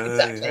 Yeah,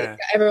 exactly. Yeah.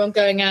 Everyone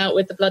going out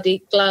with the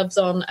bloody gloves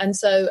on. And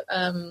so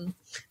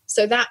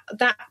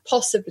that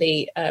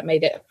possibly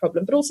made it a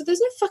problem. But also there's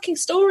no fucking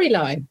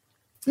storyline.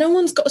 No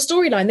one's got a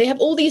storyline. They have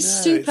all these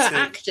super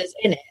actors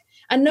in it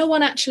and no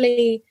one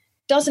actually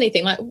does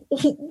anything. Like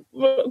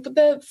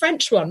the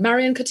French one,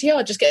 Marion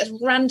Cotillard, just gets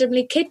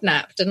randomly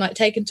kidnapped and like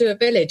taken to a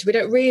village. We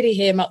don't really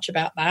hear much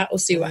about that or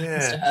see what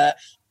happens to her.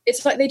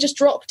 It's like they just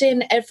dropped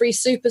in every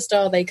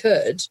superstar they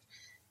could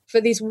for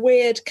these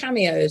weird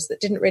cameos that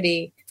didn't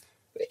really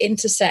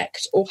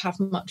intersect or have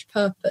much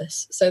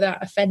purpose. So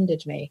that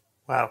offended me.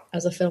 Wow.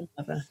 As a film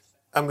lover.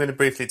 I'm going to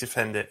briefly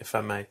defend it, if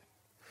I may.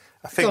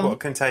 I think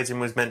what Contagion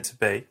was meant to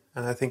be,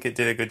 and I think it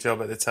did a good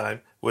job at the time,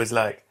 was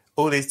like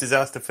all these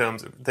disaster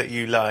films that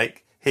you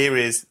like, here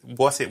is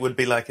what it would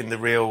be like in the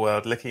real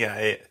world, looking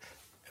at it,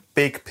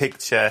 big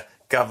picture,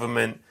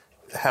 government,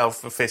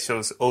 health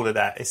officials, all of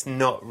that. It's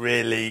not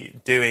really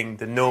doing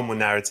the normal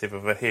narrative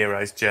of a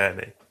hero's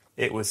journey.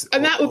 It was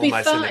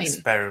almost an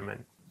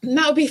experiment. And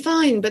that would be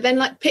fine, but then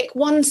like pick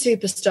one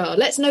superstar.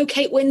 Let's know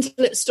Kate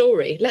Winslet's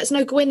story. Let's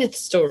know Gwyneth's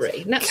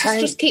story. Let's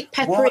just keep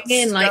peppering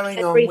in like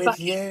every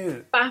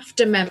fucking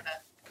BAFTA member.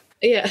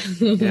 Yeah.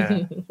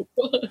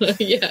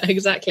 Yeah,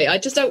 exactly. I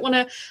just don't want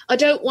to. I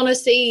don't want to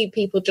see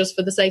people just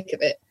for the sake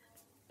of it.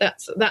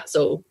 That's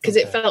all. Because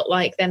it felt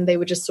like then they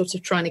were just sort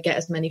of trying to get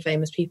as many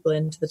famous people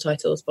into the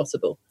title as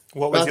possible.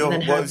 One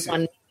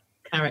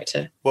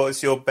character. What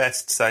was your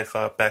best so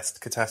far?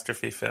 Best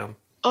catastrophe film?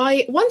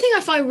 One thing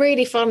I find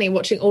really funny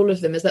watching all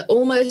of them is that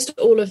almost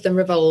all of them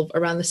revolve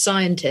around the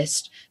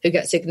scientist who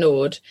gets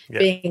ignored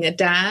being a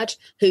dad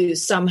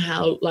who's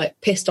somehow like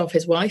pissed off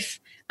his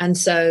wife. And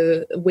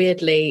so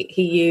weirdly,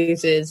 he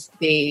uses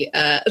the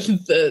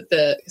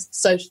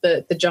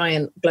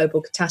giant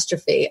global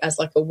catastrophe as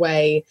like a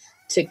way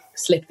to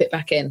slip it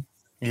back in.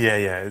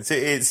 Yeah.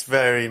 It's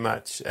very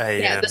much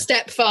a... Yeah, the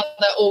stepfather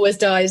always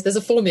dies. There's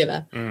a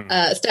formula.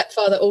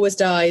 Stepfather always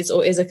dies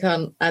or is a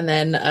cunt, and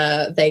then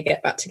they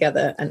get back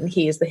together and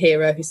he is the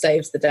hero who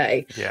saves the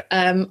day. Yeah.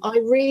 I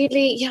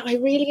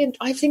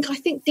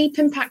think Deep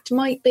Impact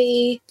might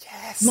be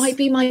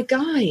my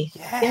guy.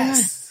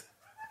 Yes.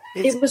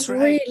 Yeah. It was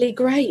really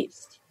great.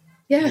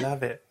 Yeah. I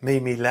love it.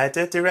 Mimi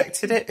Leder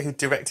directed it, who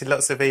directed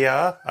lots of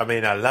ER. I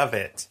mean, I love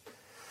it.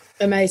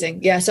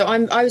 Amazing. Yeah, so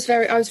I was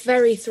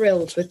very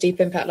thrilled with Deep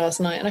Impact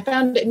last night, and I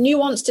found it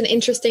nuanced and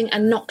interesting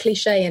and not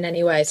cliche in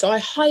any way. So I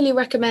highly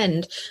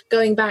recommend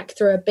going back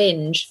through a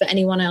binge for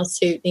anyone else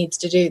who needs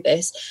to do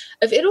this.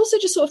 It also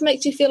just sort of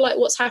makes you feel like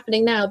what's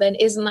happening now then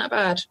isn't that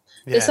bad.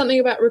 Yeah. There's something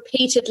about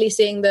repeatedly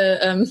seeing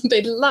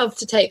they'd love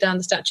to take down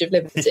the Statue of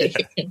Liberty.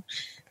 Yeah.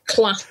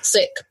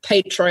 Classic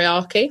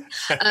patriarchy.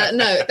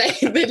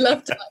 They'd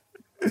love to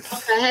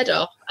knock her head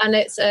off, and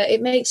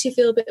it makes you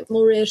feel a bit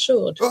more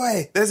reassured.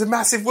 Oi, there's a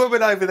massive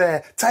woman over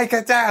there. Take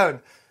her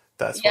down.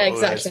 That's what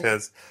exactly. All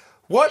those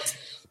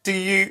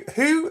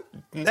feels.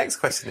 Next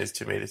question is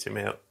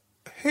Jamil.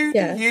 Who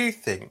do you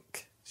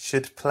think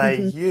should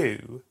play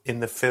you in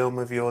the film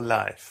of your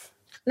life?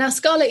 Now,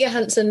 Scarlett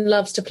Johansson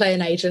loves to play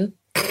an Asian.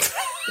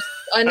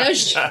 I know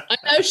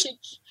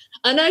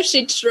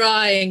she'd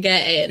try and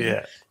get in.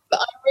 Yeah. But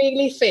I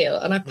really feel,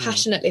 and I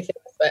passionately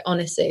feel this way,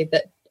 honestly,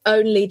 that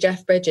only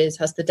Jeff Bridges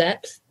has the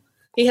depth.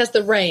 He has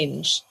the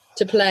range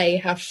to play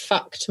how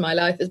fucked my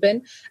life has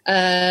been,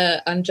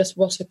 and just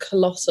what a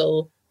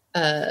colossal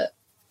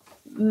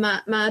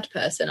mad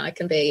person I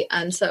can be.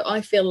 And so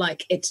I feel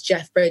like it's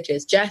Jeff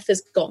Bridges. Jeff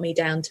has got me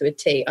down to a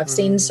T. I've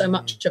seen so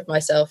much of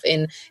myself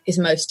in his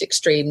most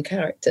extreme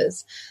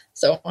characters.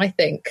 So I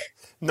think...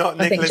 Not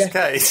Nicolas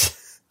Cage.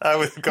 I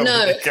would have gone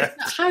with Nick Cage.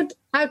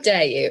 How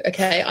dare you?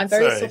 Okay, I'm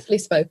very softly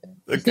spoken.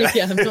 Okay.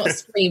 Yeah, I'm not a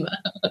screamer.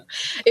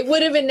 It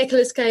would have been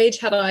Nicolas Cage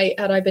had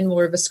I been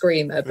more of a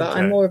screamer, but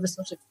I'm more of a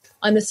sort of...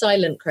 I'm a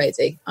silent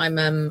crazy.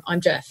 I'm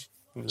Jeff.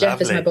 Lovely.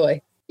 Jeff is my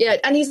boy. Yeah,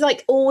 and he's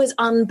like always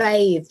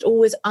unbathed,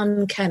 always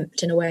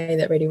unkempt in a way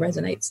that really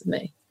resonates with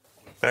me.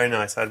 Very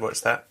nice. I'd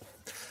watch that.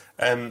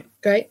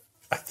 Great.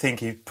 I think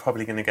he's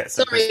probably going to get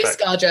some Sorry,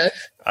 pushback. ScarJo.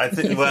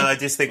 I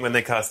just think when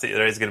they cast it,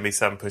 there is going to be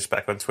some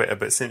pushback on Twitter.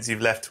 But since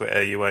you've left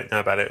Twitter, you won't know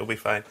about it. It'll be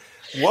fine.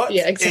 What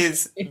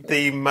is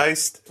the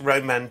most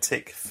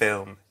romantic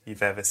film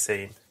you've ever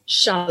seen?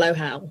 Shallow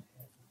Hal.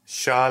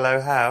 Shallow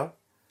Hal?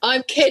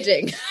 I'm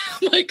kidding.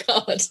 Oh my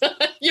God,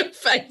 your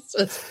face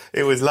was...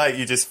 It was like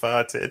you just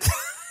farted.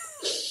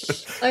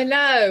 I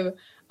know.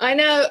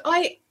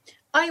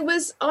 I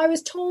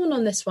was torn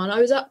on this one.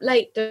 I was up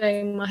late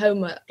doing my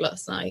homework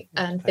last night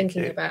and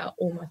thinking about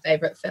all my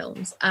favourite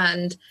films.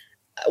 And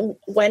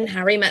when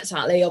Harry Met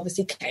Sally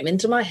obviously came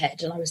into my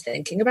head, and I was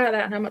thinking about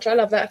that and how much I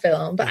love that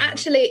film. But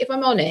actually, if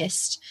I'm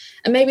honest,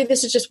 and maybe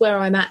this is just where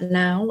I'm at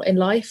now in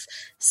life,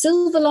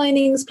 Silver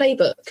Linings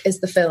Playbook is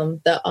the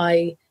film that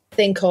I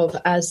think of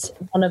as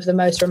one of the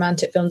most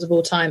romantic films of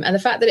all time. And the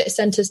fact that it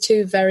centres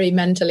two very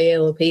mentally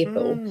ill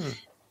people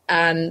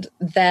and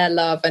their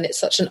love, and it's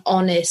such an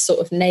honest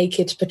sort of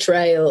naked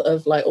portrayal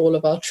of like all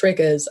of our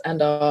triggers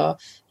and our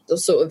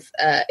sort of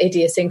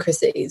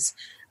idiosyncrasies.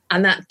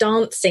 And that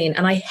dance scene,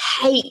 and I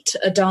hate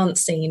a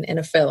dance scene in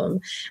a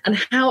film, and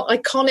how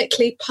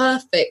iconically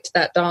perfect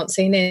that dance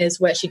scene is,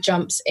 where she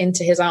jumps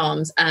into his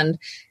arms and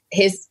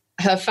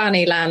her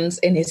fanny lands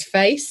in his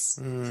face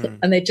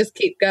and they just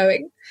keep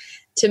going.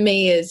 To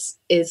me is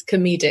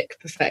comedic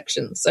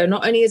perfection. So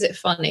not only is it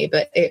funny,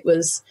 but it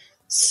was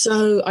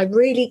I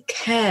really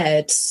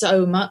cared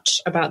so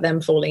much about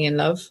them falling in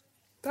love.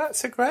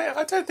 That's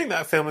I don't think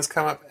that film has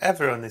come up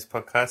ever on this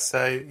podcast,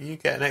 so you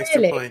get an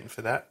extra point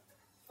for that.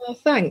 Oh,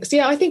 thanks.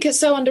 Yeah, I think it's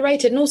so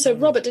underrated. And also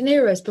Robert De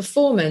Niro's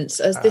performance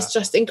as this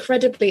just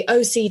incredibly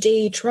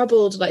OCD,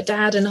 troubled like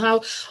dad, and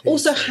how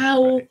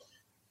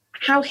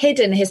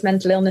hidden his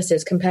mental illness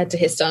is compared to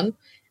his son.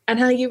 And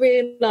how you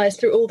realise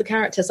through all the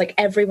characters, like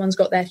everyone's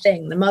got their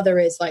thing. The mother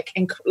is like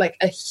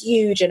a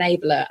huge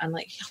enabler and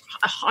like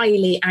a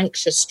highly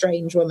anxious,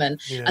 strange woman.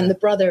 Yeah. And the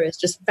brother is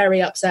just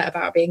very upset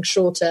about being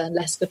shorter and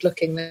less good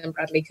looking than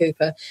Bradley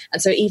Cooper.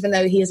 And so even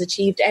though he has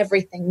achieved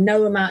everything,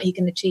 no amount he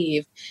can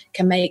achieve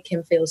can make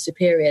him feel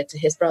superior to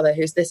his brother,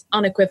 who's this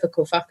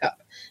unequivocal fuck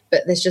up.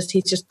 But he's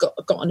just got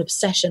an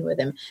obsession with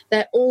him.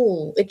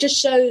 It just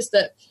shows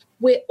that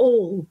we're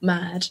all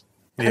mad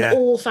and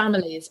all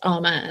families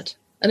are mad.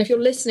 And if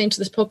you're listening to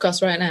this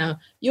podcast right now,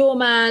 you're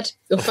mad,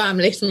 your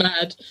family's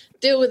mad.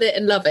 Deal with it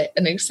and love it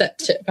and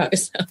accept it about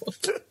yourself.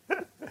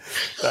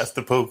 That's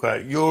the Paul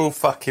quote. You're all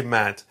fucking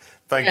mad.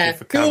 Thank you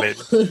for coming.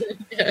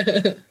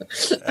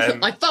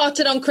 I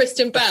farted on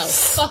Kristen Bell.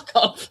 Fuck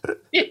off.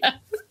 Yeah.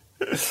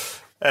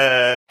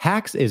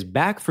 Hacks is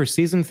back for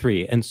season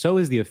 3, and so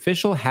is the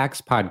official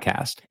Hacks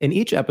podcast. In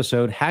each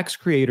episode, Hacks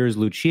creators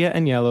Lucia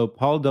Aniello,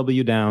 Paul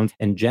W. Downs,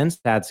 and Jen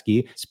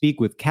Statsky speak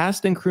with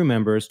cast and crew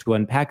members to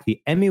unpack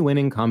the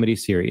Emmy-winning comedy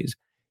series.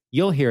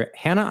 You'll hear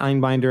Hannah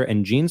Einbinder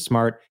and Jean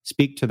Smart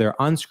speak to their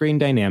on-screen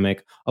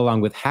dynamic,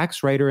 along with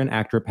Hacks writer and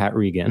actor Pat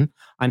Regan,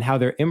 on how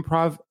their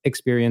improv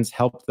experience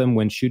helped them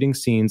when shooting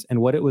scenes and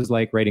what it was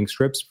like writing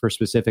scripts for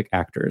specific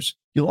actors.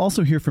 You'll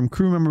also hear from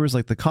crew members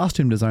like the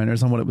costume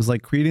designers on what it was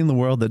like creating the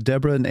world that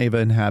Deborah and Ava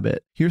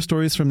inhabit. Hear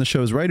stories from the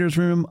show's writer's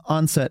room,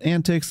 on-set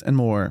antics, and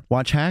more.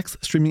 Watch Hacks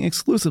streaming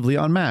exclusively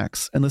on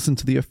Max, and listen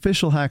to the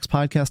official Hacks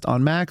podcast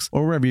on Max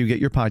or wherever you get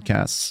your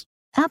podcasts.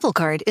 Apple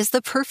Card is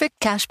the perfect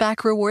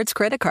cashback rewards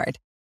credit card.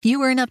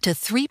 You earn up to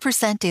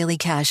 3% daily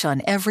cash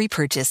on every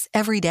purchase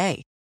every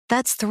day.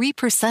 That's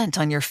 3%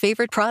 on your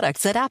favorite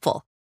products at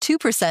Apple,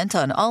 2%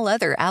 on all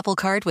other Apple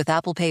Card with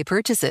Apple Pay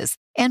purchases,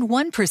 and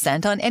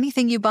 1% on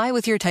anything you buy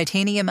with your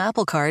titanium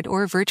Apple Card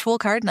or virtual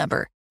card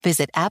number.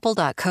 Visit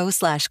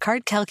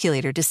apple.co/card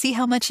calculator to see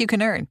how much you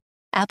can earn.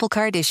 Apple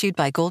Card issued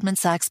by Goldman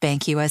Sachs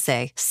Bank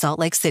USA, Salt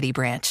Lake City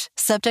branch.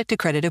 Subject to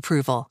credit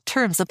approval.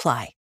 Terms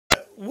apply.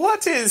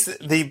 What is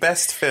the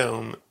best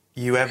film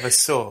you ever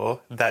saw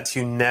that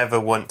you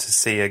never want to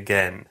see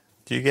again?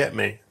 Do you get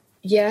me?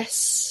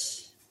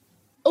 Yes.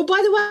 Oh,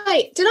 by the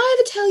way, did I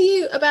ever tell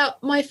you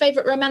about my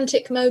favourite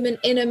romantic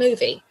moment in a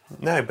movie?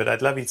 No, but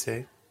I'd love you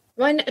to.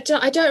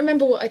 I don't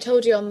remember what I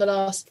told you on the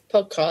last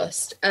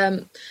podcast,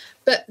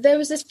 but there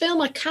was this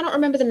film, I cannot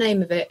remember the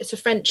name of it. It's a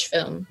French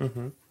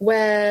film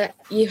where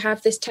you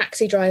have this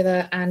taxi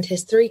driver and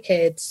his 3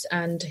 kids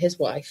and his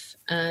wife,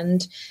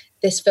 and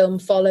this film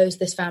follows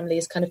this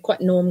family's kind of quite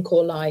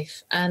normcore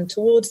life. And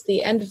towards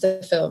the end of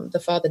the film, the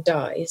father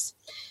dies.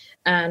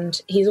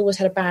 And he's always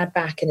had a bad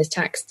back in his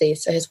taxi.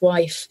 So his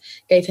wife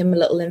gave him a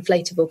little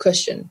inflatable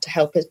cushion to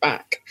help his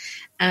back.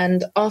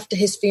 And after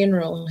his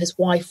funeral, his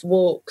wife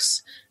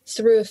walks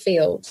through a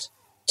field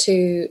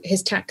to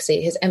his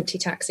taxi, his empty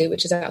taxi,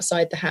 which is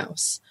outside the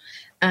house.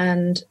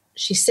 And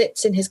she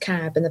sits in his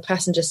cab in the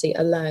passenger seat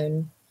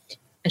alone.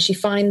 And she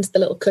finds the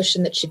little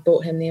cushion that she'd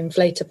bought him, the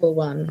inflatable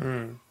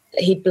one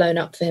that he'd blown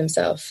up for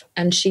himself.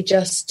 And she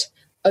just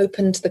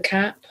opened the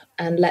cap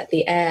and let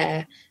the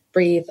air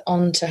breathe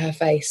onto her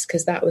face,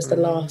 because that was the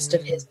last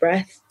of his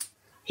breath.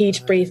 He'd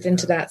breathed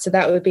into that, so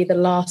that would be the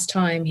last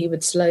time he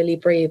would slowly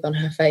breathe on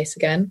her face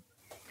again.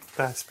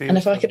 That's beautiful. And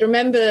if I could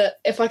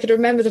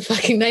remember the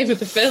fucking name of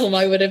the film,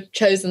 I would have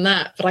chosen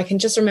that. But I can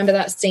just remember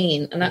that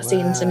scene, and that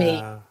scene to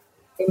me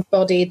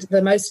embodied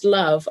the most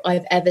love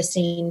I've ever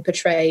seen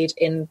portrayed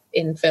in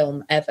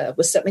film ever. It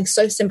was something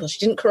so simple. She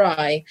didn't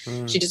cry.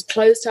 She just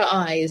closed her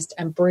eyes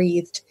and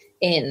breathed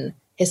in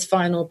his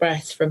final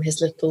breath from his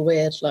little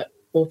weird, like,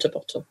 water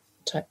bottle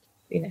type,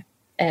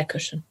 air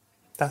cushion.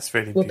 That's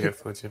really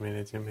beautiful,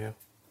 Jamil.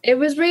 It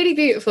was really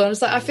beautiful. And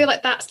it's like, I feel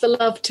like that's the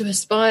love to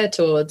aspire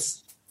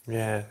towards.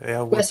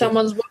 Yeah. Where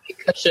someone's whoopee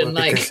cushion,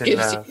 gives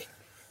you,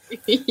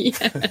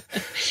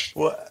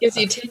 gives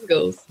you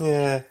tingles.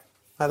 Yeah,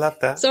 I love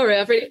that. Sorry,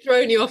 I've really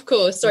thrown you off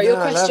course. Sorry, your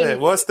question. I love it.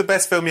 What's the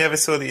best film you ever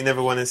saw that you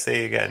never want to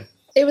see again?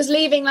 It was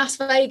Leaving Las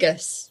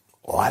Vegas.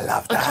 Oh, I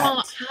love that. I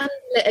can't handle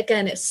it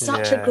again. It's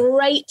such a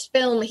great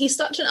film. He's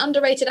such an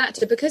underrated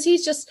actor because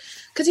he's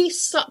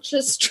such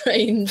a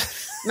strange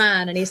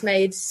man, and he's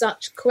made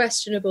such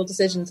questionable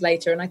decisions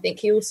later. And I think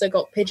he also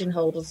got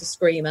pigeonholed as a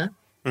screamer.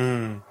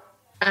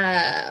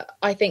 I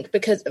think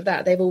because of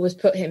that, they've always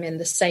put him in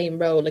the same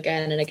role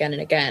again and again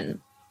and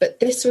again. But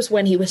this was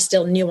when he was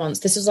still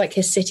nuanced. This was like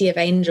his City of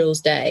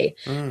Angels day.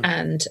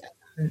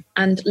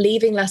 And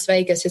Leaving Las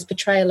Vegas, his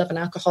portrayal of an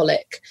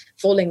alcoholic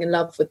falling in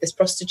love with this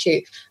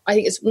prostitute, I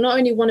think it's not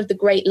only one of the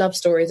great love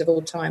stories of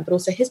all time, but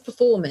also his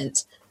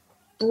performance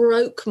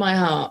broke my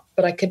heart.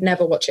 But I could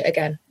never watch it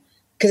again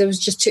because it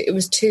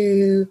was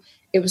too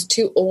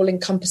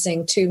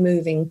all-encompassing, too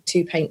moving,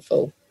 too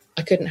painful.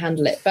 I couldn't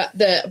handle it. But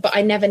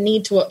I never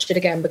need to watch it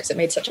again because it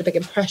made such a big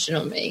impression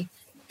on me.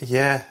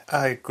 Yeah,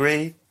 I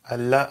agree.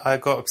 I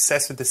got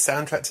obsessed with the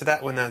soundtrack to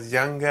that when I was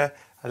younger.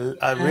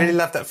 I really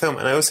love that film,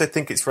 and I also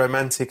think it's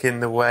romantic in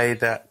the way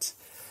that,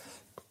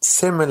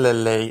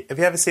 similarly, have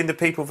you ever seen The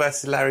People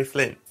vs. Larry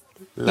Flint?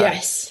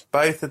 Yes.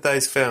 Both of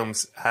those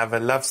films have a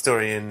love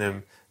story in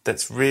them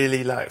that's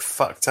really like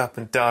fucked up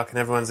and dark, and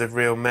everyone's a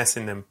real mess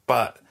in them,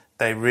 but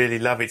they really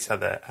love each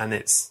other, and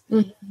it's...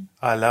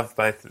 I love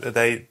both.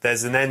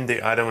 There's an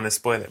ending, I don't want to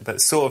spoil it, but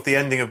sort of the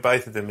ending of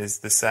both of them is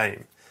the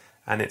same,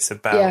 and it's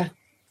about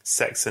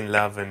sex and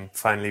love and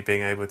finally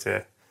being able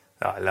to...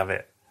 Oh, I love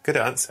it. Good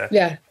answer.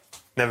 Yeah.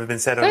 Never been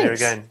said on here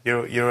again.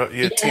 You're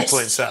 2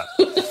 points up.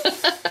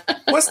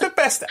 What's the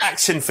best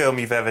action film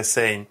you've ever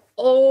seen?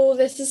 Oh,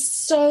 this is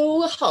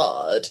so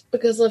hard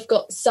because I've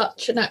got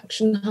such an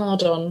action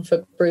hard-on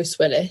for Bruce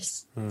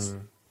Willis.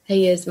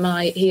 He is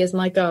my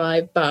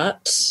guy,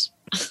 but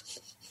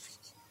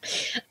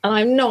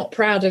I'm not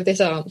proud of this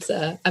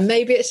answer. And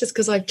maybe it's just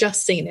because I've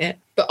just seen it.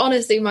 But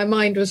honestly, my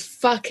mind was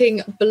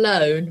fucking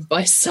blown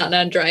by San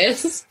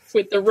Andreas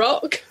with The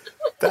Rock.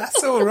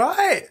 That's all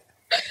right.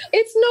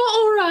 It's not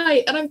all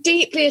right, and I'm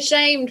deeply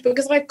ashamed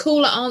because I have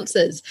cooler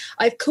answers.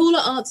 I have cooler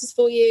answers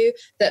for you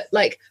that,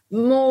 like,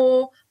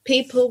 more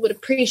people would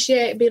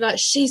appreciate and be like,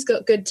 she's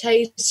got good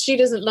taste. She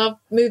doesn't love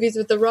movies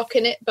with The Rock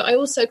in it, but I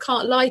also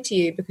can't lie to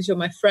you because you're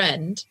my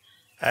friend.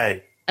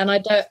 Hey, and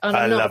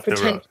I'm not a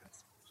pretentious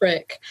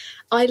prick.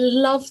 I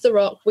love The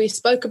Rock. We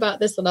spoke about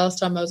this the last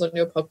time I was on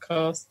your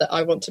podcast, that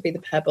I want to be the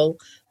pebble,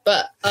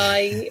 but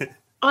I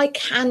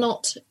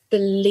cannot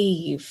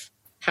believe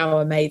how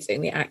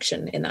amazing the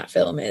action in that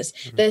film is.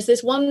 There's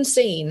this one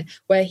scene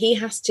where he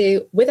has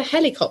to, with a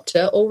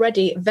helicopter,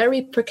 already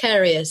very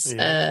precarious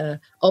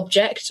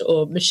object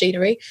or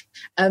machinery,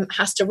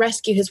 has to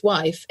rescue his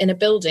wife in a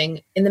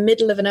building in the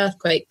middle of an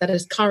earthquake that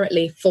is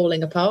currently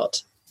falling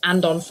apart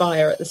and on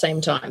fire at the same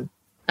time.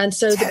 And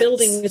so the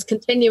building is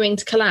continuing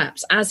to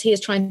collapse as he is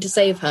trying to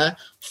save her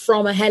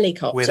from a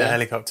helicopter. With a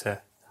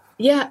helicopter.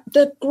 Yeah,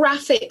 the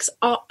graphics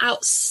are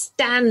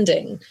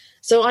outstanding.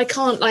 So I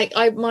can't,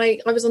 I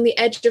was on the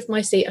edge of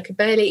my seat. I could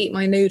barely eat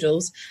my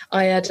noodles.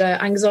 I had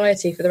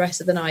anxiety for the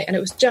rest of the night, and it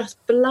was just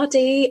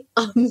bloody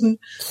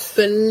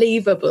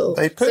unbelievable.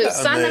 They put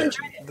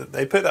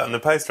that on the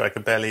poster. I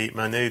could barely eat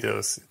my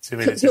noodles.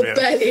 You'll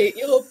barely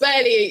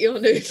eat your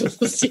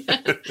noodles.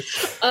 Yeah.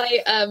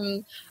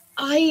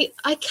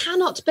 I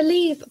cannot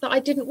believe that I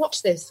didn't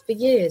watch this for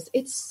years.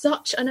 It's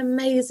such an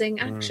amazing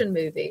action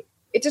movie.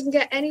 It doesn't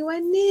get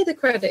anywhere near the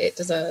credit it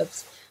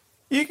deserves.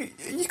 You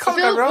can't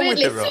go wrong with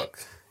The Rock.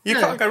 You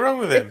can't go wrong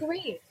with him.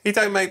 Agreed. He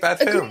don't make bad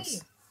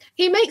films.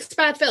 He makes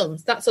bad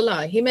films. That's a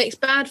lie. He makes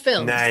bad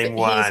films. Name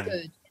but one. He's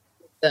good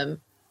with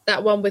them.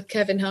 That one with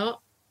Kevin Hart.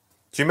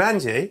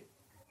 Jumanji?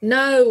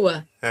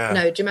 No. Yeah.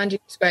 No, Jumanji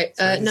was great.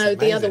 No,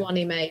 the other one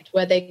he made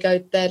where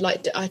they're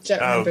like, I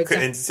don't remember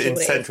exactly. In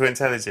Central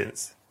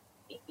Intelligence.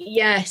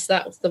 Yes,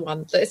 that was the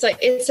one. So it's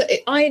like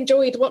I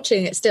enjoyed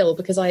watching it still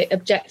because I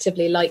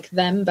objectively like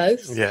them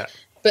both. Yeah.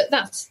 But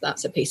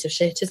that's a piece of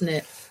shit, isn't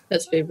it?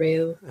 Let's be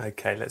real.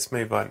 Okay, let's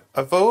move on.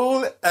 Of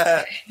all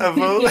the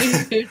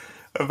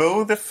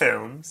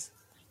films,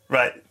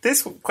 right?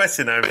 This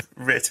question I've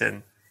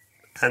written,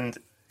 and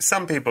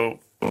some people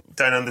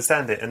don't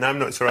understand it, and I'm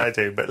not sure I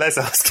do. But let's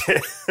ask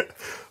it.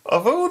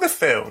 Of all the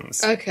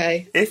films,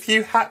 okay, if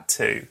you had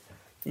to,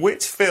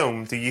 which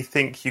film do you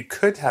think you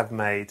could have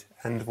made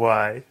and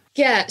why?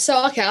 Yeah.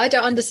 So okay, I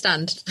don't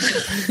understand.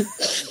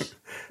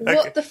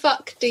 What the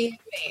fuck do you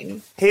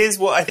mean? Here's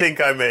what I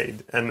think I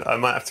mean, and I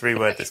might have to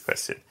reword this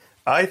question.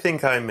 I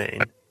think I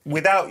mean,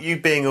 without you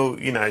being all,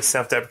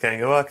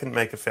 self-deprecating, I couldn't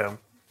make a film,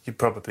 you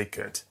probably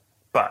could.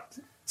 But,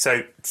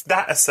 so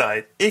that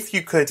aside, if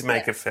you could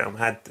make a film,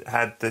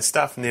 had the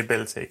stuff and the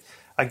ability,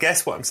 I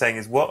guess what I'm saying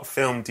is, what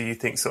film do you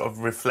think sort of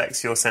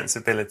reflects your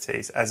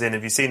sensibilities? As in,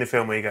 have you seen a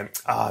film where you go,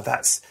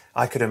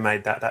 I could have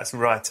made that, that's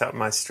right up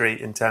my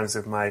street in terms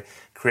of my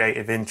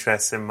creative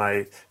interests and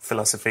my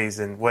philosophies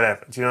and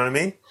whatever. Do you know what I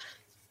mean?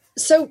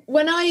 So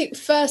when I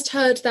first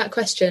heard that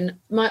question,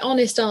 my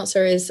honest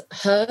answer is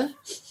Her.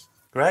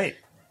 Great.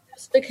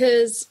 Just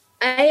because,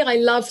 I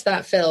love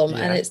that film,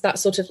 and it's that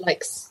sort of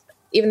like,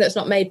 even though it's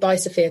not made by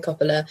Sofia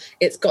Coppola,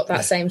 it's got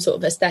that same sort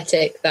of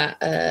aesthetic that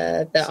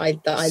I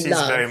love.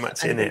 She's very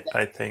much in it,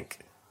 I think.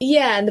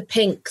 Yeah, and the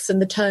pinks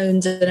and the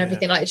tones and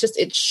everything. Like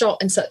it's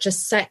shot in such a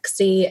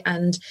sexy,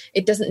 and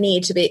it doesn't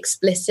need to be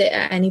explicit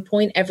at any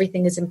point.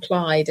 Everything is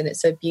implied, and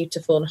it's so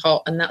beautiful and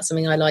hot. And that's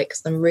something I like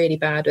because I'm really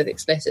bad with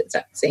explicit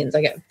sex scenes.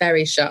 I get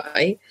very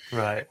shy,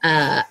 right,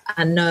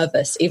 and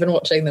nervous even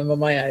watching them on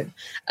my own.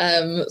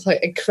 It's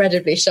like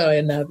incredibly shy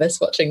and nervous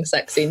watching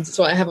sex scenes. That's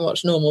why I haven't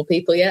watched Normal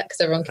People yet,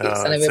 because everyone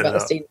keeps telling me about the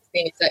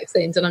steamy sex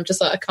scenes, and I'm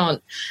just like,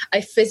 I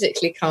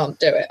physically can't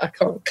do it. I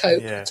can't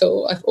cope at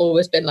all. I've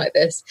always been like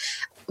this.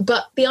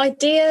 But the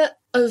idea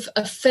of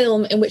a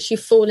film in which you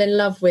fall in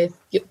love with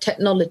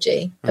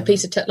technology, a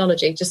piece of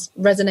technology, just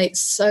resonates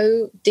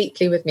so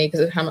deeply with me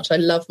because of how much I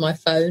love my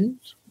phone,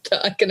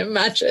 that I can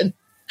imagine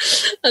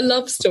a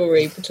love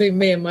story between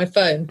me and my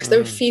phone. Because there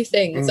are a few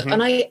things,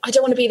 and I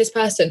don't want to be this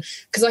person,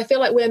 because I feel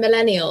like we're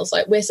millennials.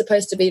 Like, we're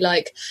supposed to be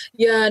like,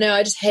 yeah, no,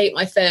 I just hate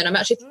my phone. I'm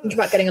actually thinking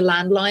about getting a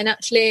landline,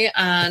 actually,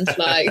 and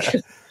like,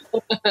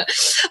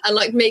 and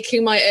like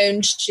making my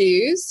own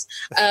shoes.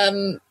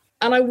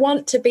 And I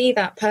want to be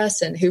that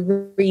person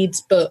who reads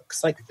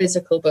books, like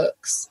physical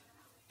books,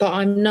 but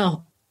I'm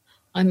not.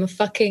 I'm a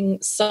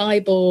fucking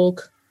cyborg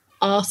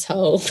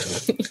arsehole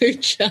who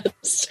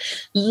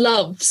just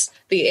loves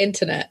the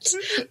internet.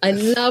 I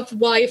love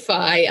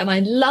Wi-Fi and I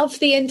love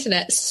the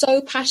internet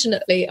so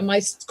passionately, and my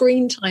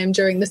screen time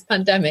during this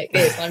pandemic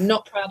is, I'm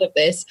not proud of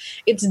this,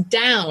 it's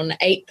down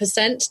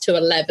 8% to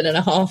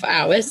 11.5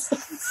 hours.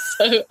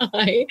 So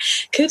I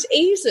could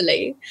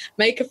easily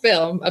make a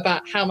film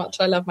about how much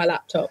I love my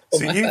laptop or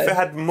so my you've phone.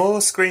 had more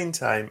screen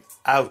time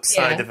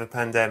outside of a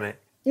pandemic?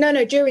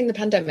 No, during the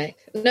pandemic.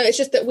 No, it's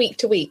just that week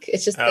to week.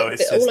 It's just all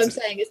I'm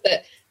saying is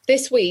that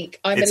this week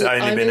it's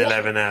only been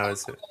 11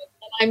 hours.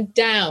 I'm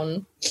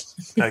down.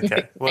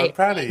 Okay, well, I'm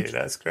proud of you.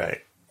 That's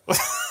great.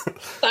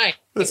 Thanks.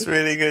 That's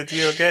really good.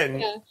 You're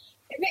getting. Yeah.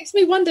 It makes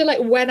me wonder, like,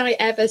 when I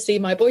ever see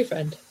my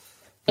boyfriend.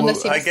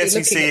 Unless I guess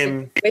you see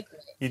him.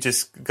 You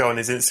just go on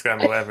his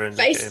Instagram or whatever and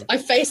look at him. I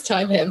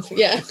FaceTime him.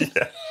 Yeah.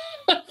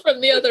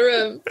 From the other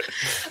room.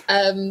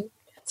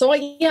 So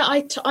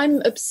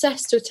I'm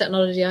obsessed with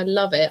technology. I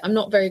love it. I'm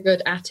not very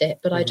good at it,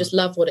 but I just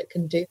love what it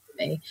can do for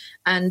me.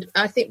 And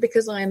I think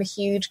because I am a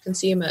huge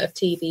consumer of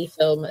TV,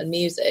 film and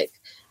music,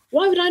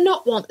 why would I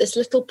not want this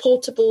little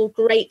portable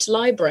great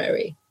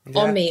library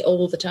on me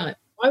all the time?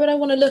 Why would I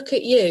want to look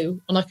at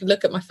you and I could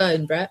look at my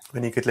phone, Brett?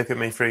 When you could look at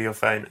me through your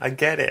phone. I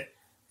get it.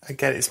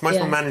 It's much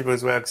more manageable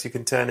as well because you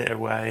can turn it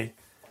away.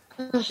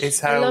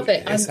 It's I love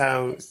it. It's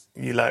how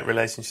you like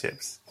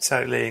relationships.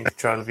 Totally in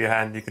control of your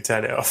hand. You can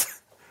turn it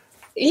off.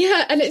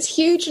 Yeah, and it's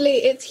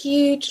hugely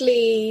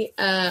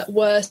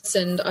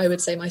worsened, I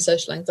would say, my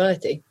social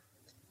anxiety.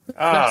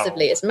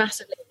 Massively. It's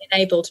massively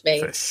enabled me.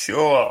 For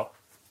sure.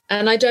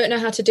 And I don't know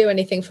how to do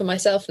anything for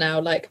myself now,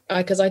 like,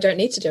 because I don't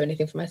need to do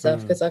anything for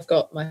myself because I've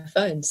got my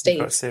phone, Steve.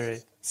 You've got Siri.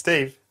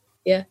 Steve?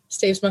 Yeah,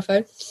 Steve's my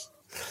phone.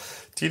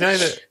 Do you know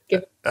that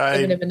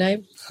giving him a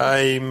name?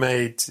 I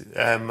made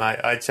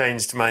I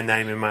changed my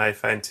name in my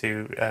iPhone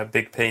to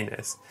Big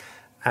Penis,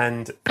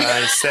 and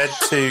I said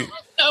to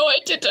no, I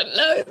didn't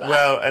know that.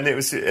 Well, and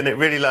it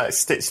really like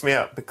stitched me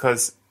up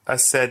because I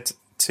said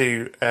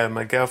to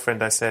my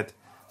girlfriend, I said,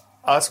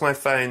 ask my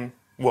phone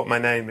what my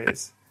name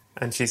is,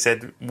 and she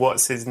said,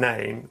 what's his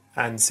name?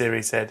 And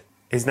Siri said,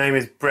 his name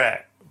is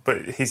Brett,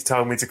 but he's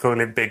told me to call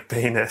him Big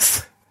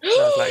Penis. I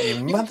was like, you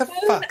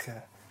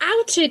motherfucker!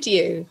 Outed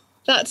you.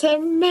 That's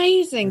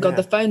amazing. God,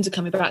 the phones are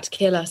coming back to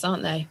kill us,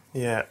 aren't they?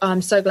 Yeah.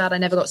 I'm so glad I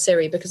never got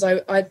Siri because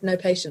I had no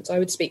patience. I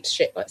would speak to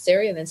shit like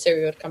Siri and then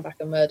Siri would come back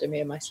and murder me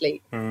in my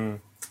sleep.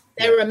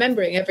 They're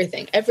remembering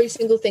everything, every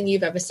single thing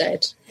you've ever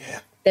said.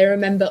 Yeah. They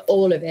remember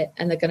all of it,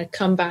 and they're going to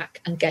come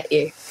back and get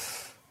you.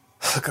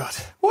 Oh, God.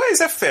 What is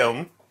the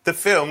film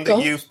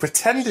that you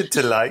pretended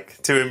to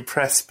like to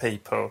impress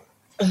people?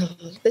 Oh,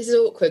 this is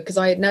awkward because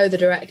I know the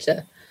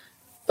director,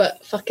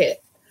 but fuck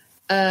it.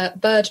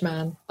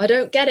 Birdman. I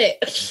don't get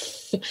it.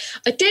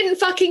 I didn't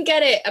fucking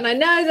get it, and I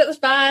know that was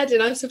bad,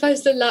 and I'm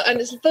supposed to love,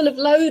 and it's full of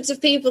loads of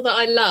people that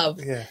I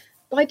love. Yeah.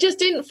 But I just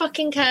didn't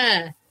fucking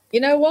care. You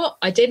know what?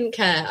 I didn't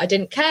care. I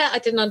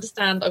didn't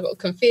understand. I got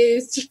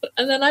confused,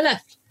 and then I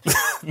left.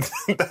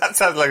 That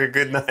sounds like a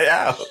good night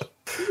out.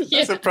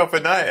 That's a proper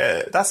night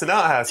out. That's an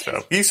art house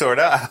film. You saw an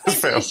art house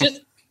film.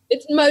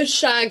 It's the most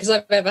shags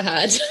I've ever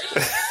had.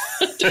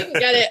 I didn't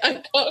get it.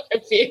 I got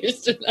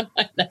confused, and then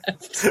I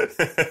left.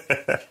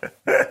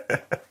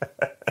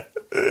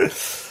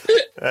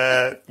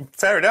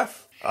 Fair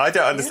enough. I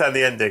don't understand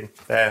the ending.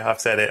 There, I've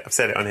said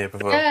it on here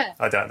before. Yeah.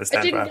 I don't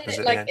understand what happens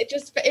at the end.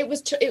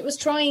 It was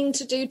trying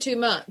to do too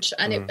much,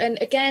 and and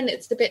again,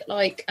 it's a bit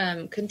like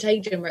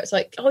Contagion, where it's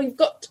like, oh, you've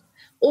got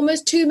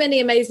almost too many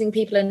amazing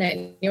people in it,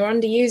 and you're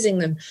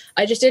underusing them.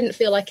 I just didn't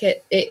feel like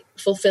it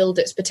fulfilled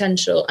its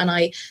potential, and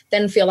I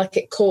then feel like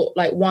it caught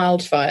like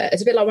wildfire.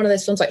 It's a bit like one of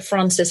those films like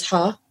Frances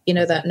Ha, you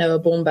know, that Noah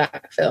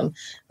Baumbach film.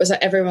 It was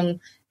like everyone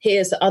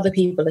hears that other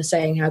people are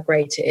saying how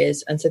great it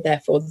is, and so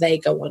therefore they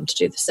go on to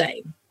do the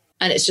same.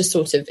 And it's just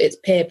sort of, it's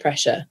peer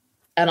pressure.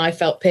 And I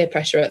felt peer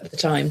pressure at the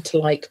time to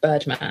like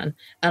Birdman.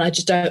 And I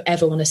just don't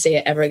ever want to see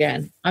it ever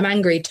again. I'm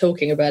angry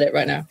talking about it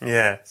right now.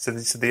 Yeah, so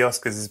the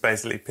Oscars is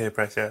basically peer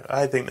pressure.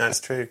 I think that's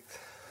true.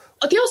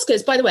 The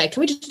Oscars, by the way,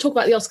 can we just talk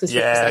about the Oscars for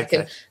a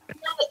second? Okay.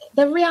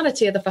 The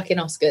reality of the fucking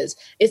Oscars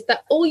is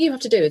that all you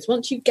have to do is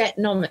once you get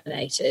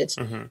nominated,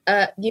 you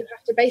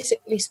have to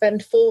basically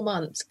spend 4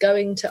 months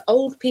going to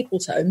old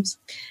people's homes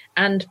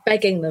and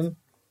begging them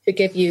to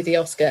give you the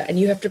Oscar, and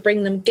you have to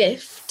bring them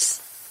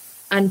gifts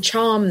and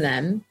charm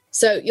them.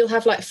 So you'll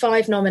have like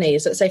 5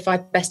 nominees, let's say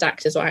 5 best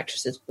actors or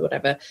actresses or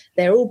whatever.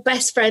 They're all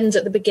best friends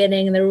at the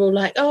beginning, and they're all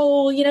like,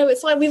 oh, you know,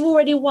 it's like we've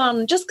already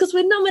won just because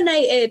we're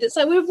nominated. It's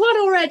like we've won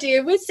already,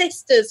 and we're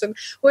sisters, and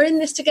we're in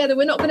this together.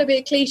 We're not going to be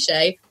a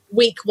cliche.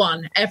 Week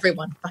 1,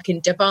 everyone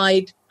fucking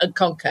divide and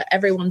conquer.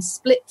 Everyone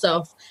splits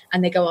off,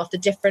 and they go after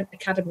different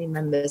Academy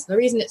members. And the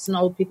reason it's in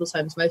old people's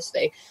homes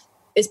mostly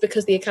is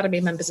because the Academy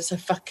members are so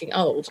fucking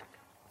old.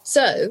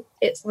 So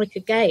it's like a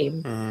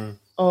game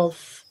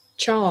of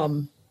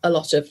charm a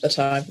lot of the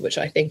time, which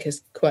I think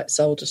is quite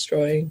soul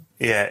destroying.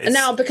 Yeah. And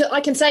now, because I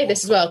can say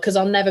this as well, because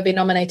I'll never be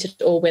nominated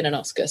or win an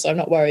Oscar, so I'm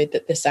not worried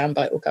that this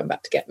soundbite will come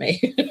back to get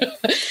me.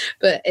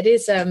 But it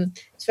is,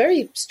 it's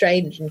very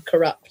strange and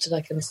corrupt,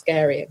 like, and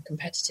scary and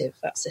competitive,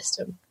 that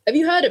system. Have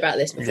you heard about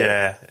this before?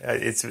 Yeah, I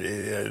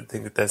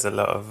think that there's a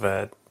lot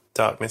of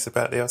darkness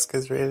about the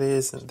Oscars, really,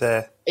 isn't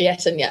there?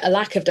 Yes, and yet a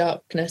lack of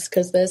darkness,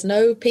 because there's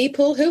no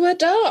people who are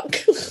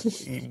dark.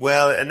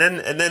 Well, and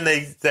then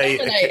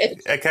they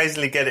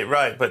occasionally get it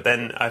right, but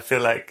then I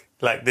feel like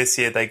this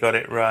year they got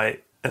it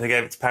right and they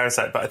gave it to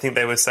Parasite, but I think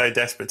they were so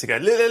desperate to go,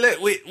 look,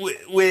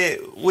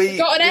 we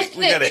got an ethnic.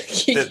 We got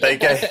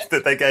it,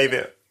 that they gave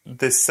it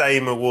the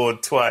same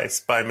award twice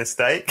by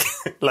mistake.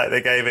 Like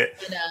they gave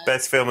it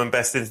Best Film and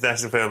Best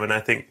International Film, and I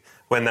think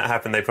when that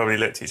happened, they probably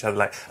looked at each other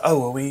like,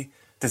 oh, are we...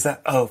 Does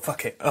that... Oh,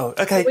 fuck it. Oh,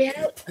 okay.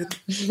 What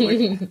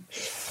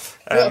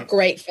a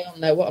great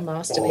film, though. What a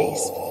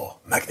masterpiece. Oh,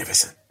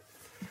 magnificent.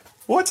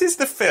 What is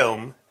the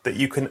film that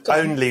you can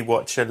only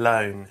watch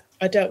alone?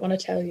 I don't want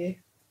to tell you.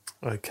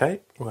 Okay.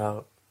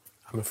 Well,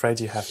 I'm afraid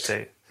you have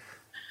to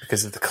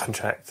because of the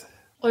contract.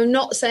 I'm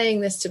not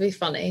saying this to be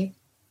funny,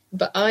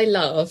 but I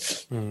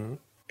love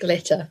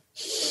glitter.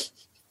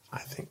 I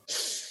think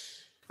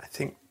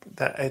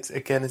that it's,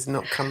 again, has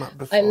not come up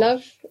before.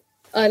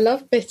 I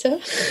love bitter.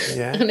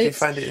 Yeah, do you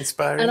find it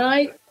inspiring?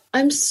 And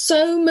I'm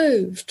so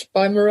moved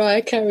by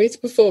Mariah Carey's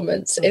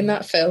performance in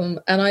that film,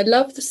 and I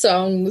love the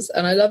songs,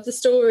 and I love the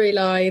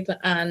storyline,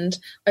 and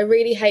I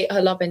really hate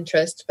her love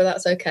interest, but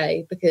that's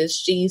okay, because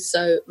she's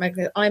so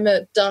magnificent. I'm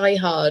a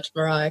die-hard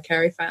Mariah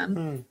Carey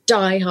fan.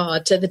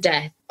 Die-hard to the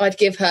death. I'd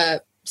give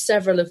her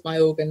several of my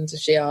organs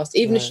if she asked,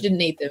 even if she didn't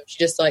need them. She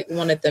just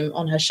wanted them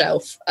on her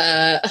shelf.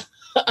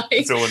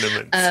 It's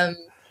ornaments.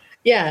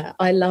 Yeah,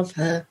 I love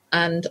her,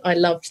 and I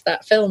loved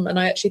that film, and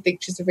I actually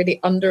think she's a really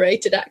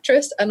underrated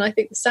actress, and I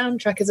think the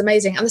soundtrack is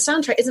amazing, and the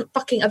soundtrack isn't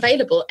fucking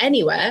available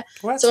anywhere,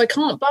 so I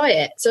can't buy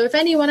it. So if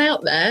anyone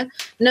out there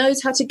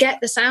knows how to get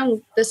the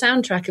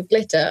soundtrack of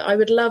Glitter, I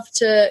would love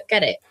to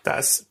get it.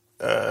 That's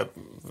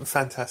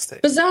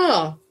fantastic.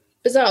 Bizarre,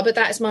 but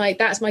that's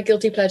my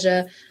guilty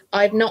pleasure.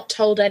 I've not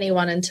told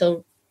anyone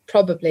until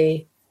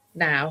probably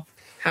now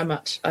how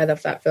much I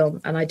love that film,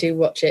 and I do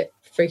watch it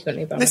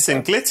frequently.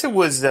 Listen, Glitter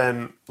was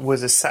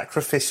a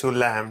sacrificial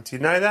lamb. Do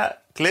you know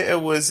that? Glitter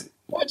was...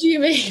 What do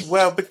you mean?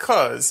 Well,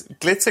 because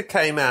Glitter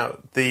came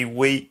out the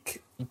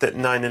week that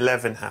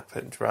 9/11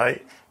 happened,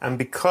 right? And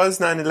because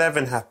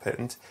 9/11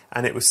 happened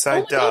and it was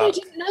so dark... God, I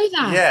didn't know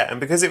that. Yeah,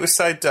 and because it was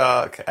so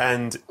dark,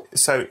 and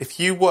so if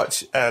you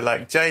watch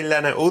like Jay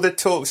Leno, all the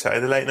talk show,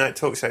 the late night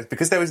talk shows,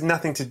 because there was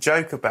nothing to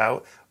joke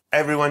about,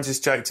 everyone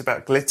just joked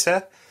about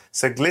Glitter.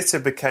 So Glitter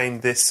became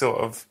this sort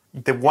of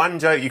the one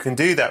joke you can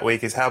do that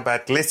week is how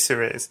bad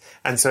glitter is.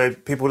 And so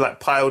people like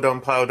piled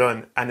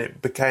on, and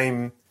it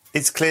became...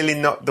 It's clearly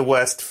not the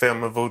worst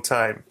film of all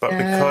time, but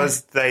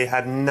because they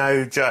had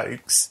no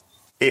jokes,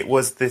 it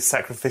was the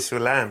sacrificial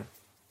lamb.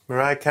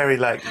 Mariah Carey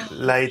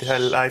laid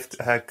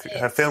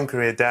her film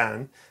career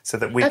down so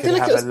that we could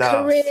have a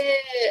laugh.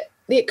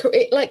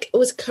 It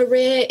was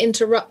career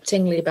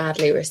interruptingly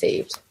badly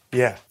received.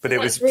 Yeah, but it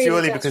was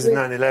purely because of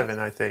 9/11,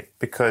 I think,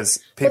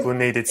 because people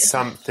needed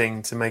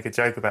something to make a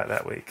joke about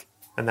that week,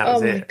 and that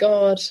was it. Oh my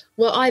God!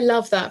 Well, I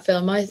love that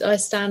film. I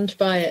stand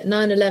by it.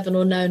 9/11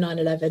 or no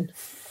 9/11.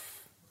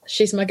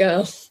 She's my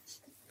girl.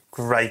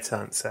 Great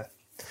answer.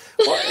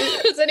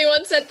 Has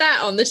anyone said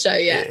that on the show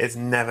yet? It's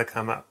never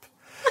come up.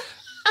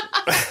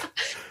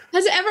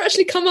 Has it ever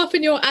actually come up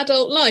in your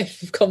adult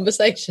life of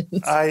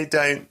conversations? I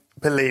don't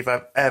believe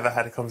I've ever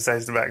had a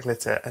conversation about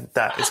glitter, and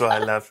that is why I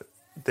love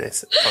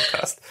this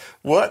podcast.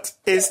 What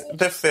is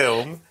the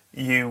film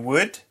you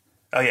would...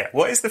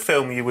 what is the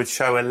film you would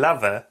show a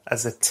lover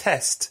as a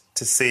test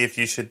to see if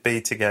you should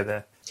be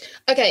together?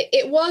 Okay,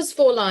 it was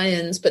Four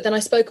Lions, but then I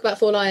spoke about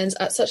Four Lions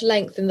at such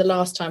length in the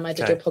last time I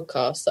did your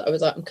podcast that I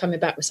was like, I'm coming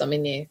back with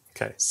something new.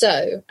 Okay.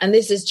 So, and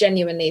this is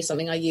genuinely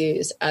something I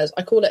use as,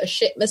 I call it a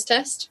shitmas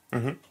test,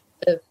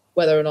 of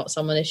whether or not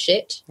someone is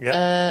shit,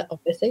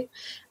 obviously.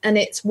 And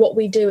it's What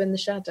We Do in the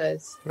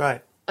Shadows.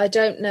 Right. I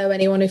don't know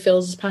anyone who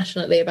feels as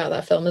passionately about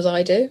that film as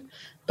I do,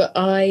 but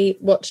I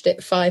watched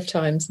it 5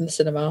 times in the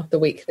cinema the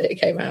week that it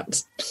came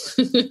out.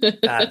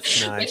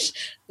 That's nice.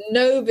 Which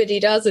nobody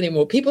does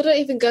anymore. People don't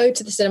even go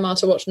to the cinema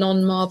to watch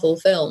non-Marvel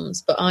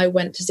films, but I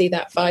went to see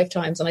that 5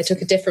 times, and I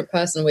took a different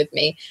person with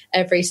me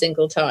every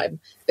single time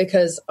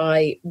because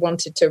I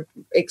wanted to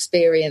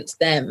experience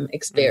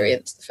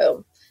the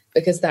film,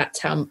 because that's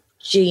how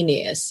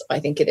genius I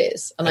think it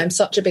is. And I'm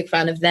such a big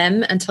fan of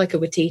them and Taika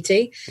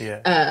Waititi.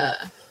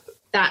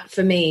 That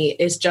for me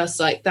is just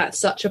like, that's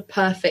such a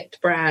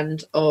perfect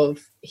brand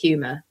of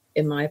humour,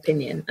 in my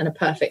opinion, and a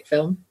perfect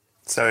film.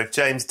 So if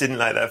James didn't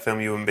like that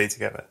film, you wouldn't be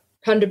together?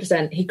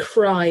 100%. He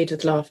cried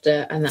with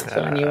laughter, and that's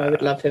when I knew I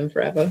would love him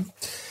forever.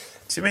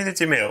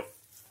 Jamil,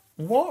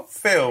 what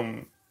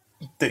film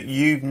that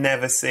you've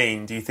never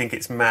seen do you think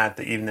it's mad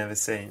that you've never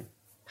seen?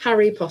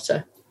 Harry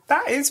Potter.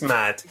 That is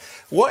mad.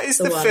 What is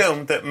the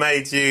film that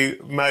made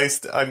you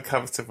most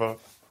uncomfortable?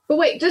 But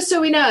wait, just so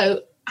we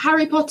know,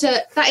 Harry Potter,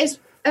 that is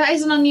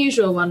an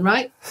unusual one,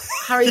 right?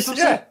 Harry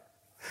Potter?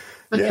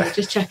 Okay,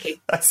 just checking.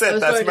 I said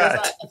that's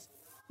mad.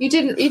 You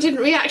didn't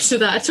react to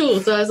that at all,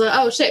 so I was like,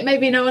 oh shit,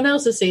 maybe no one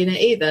else has seen it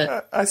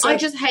either.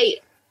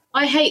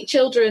 I hate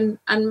children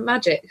and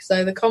magic,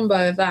 so the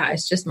combo of that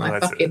is just my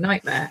fucking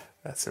nightmare.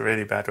 That's a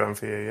really bad one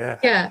for you, yeah.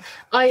 Yeah.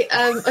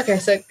 Okay,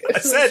 so I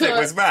said it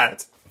was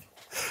mad.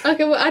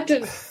 Okay, well I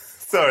didn't.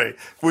 Sorry.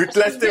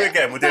 Let's do it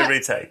again. We'll do a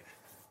retake.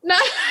 No.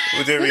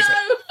 We'll do a retake.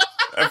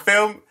 No. A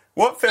film.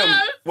 What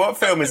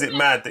film is it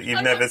mad that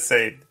you've never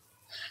seen?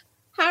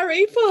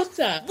 Harry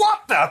Potter.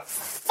 What the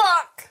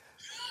fuck?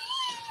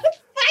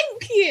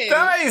 Thank you.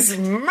 That is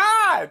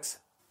mad.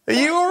 Are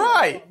you all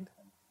right?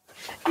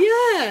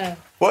 Yeah.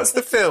 What's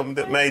the film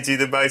that made you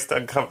the most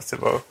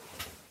uncomfortable?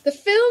 The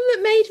film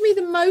that made me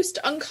the most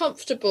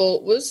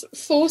uncomfortable was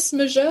Force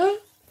Majeure.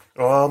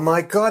 Oh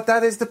my God,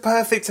 that is the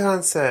perfect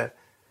answer.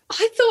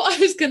 I thought I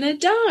was going to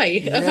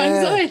die of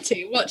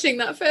anxiety watching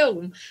that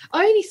film.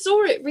 I only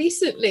saw it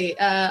recently,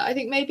 I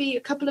think maybe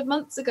a couple of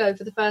months ago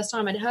for the first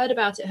time. I'd heard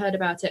about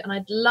it, and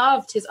I'd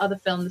loved his other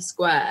film, The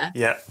Square,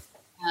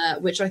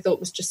 which I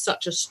thought was just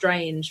such a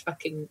strange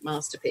fucking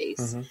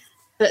masterpiece.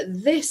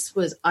 But this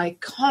was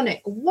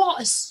iconic.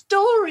 What a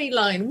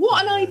storyline.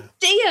 What an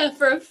idea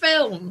for a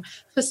film,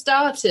 for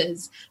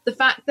starters. The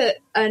fact that,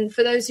 and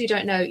for those who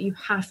don't know, you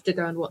have to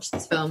go and watch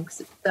this film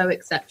because it's so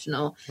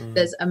exceptional.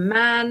 There's a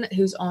man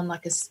who's on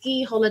like a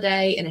ski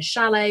holiday in a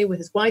chalet with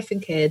his wife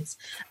and kids.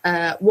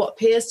 What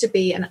appears to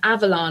be an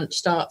avalanche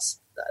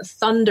starts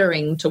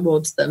thundering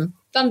towards them.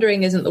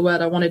 Thundering isn't the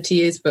word I wanted to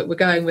use, but we're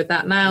going with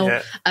that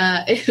now.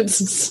 It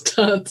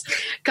starts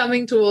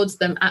coming towards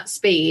them at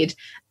speed,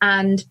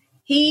 and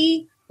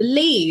he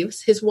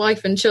leaves his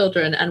wife and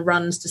children and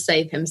runs to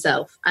save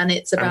himself. And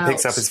it's about... And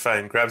picks up his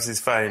phone, grabs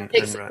his phone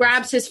and runs.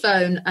 Grabs his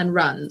phone and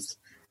runs.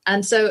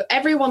 And so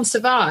everyone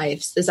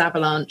survives this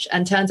avalanche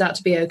and turns out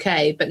to be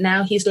okay. But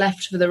now he's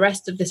left for the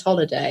rest of this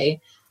holiday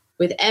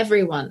with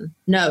everyone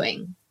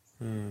knowing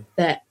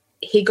that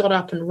he got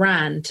up and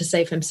ran to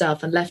save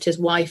himself and left his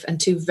wife and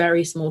 2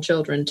 very small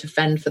children to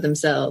fend for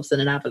themselves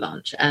in an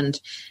avalanche. And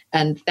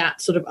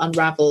that sort of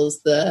unravels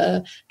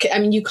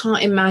you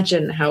can't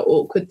imagine how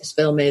awkward this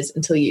film is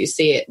until you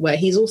see it, where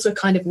he's also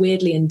kind of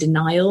weirdly in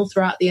denial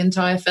throughout the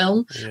entire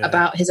film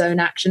about his own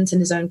actions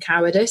and his own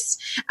cowardice.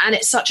 And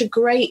it's such a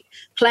great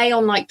play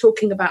on like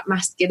talking about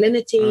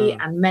masculinity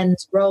and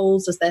men's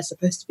roles as they're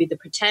supposed to be the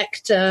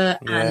protector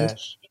and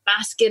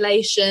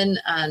emasculation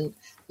and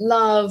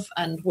love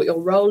and what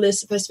your role is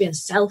supposed to be, and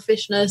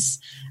selfishness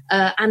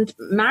and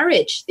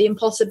marriage, the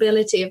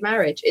impossibility of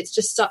marriage. It's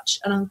just such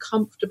an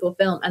uncomfortable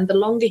film, and the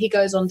longer he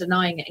goes on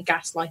denying it and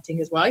gaslighting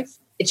his wife,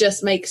 it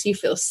just makes you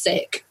feel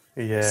sick.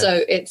 Yeah.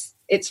 So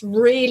it's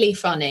really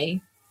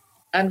funny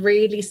and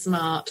really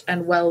smart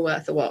and well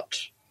worth a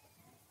watch.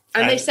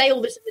 And they say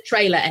all this in the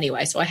trailer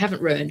anyway, so I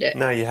haven't ruined it.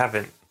 No, you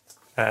haven't.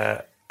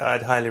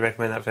 I'd highly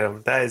recommend that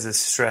film. That is a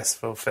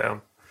stressful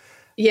film.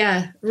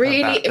 Yeah,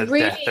 really, about the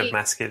really. death of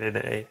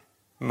masculinity.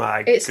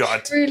 My It's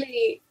God.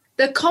 truly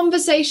the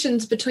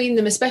conversations between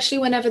them, especially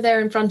whenever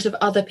they're in front of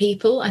other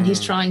people, and he's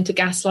trying to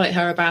gaslight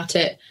her about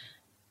it,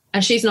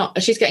 and she's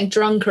not. She's getting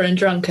drunker and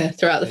drunker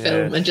throughout the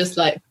film, and just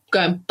like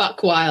going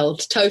buck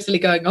wild, totally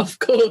going off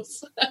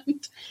course,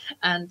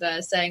 and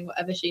saying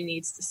whatever she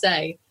needs to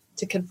say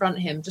to confront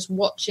him. Just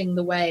watching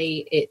the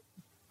way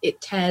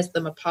it tears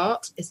them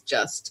apart is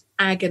just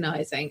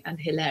agonizing and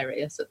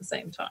hilarious at the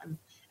same time.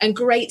 And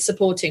great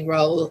supporting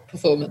role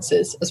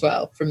performances as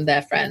well from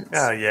their friends.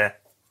 Oh, yeah.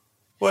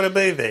 What a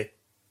movie.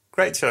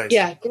 Great choice.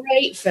 Yeah,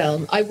 great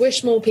film. I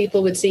wish more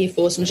people would see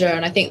Force Majeure,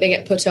 and I think they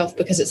get put off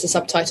because it's a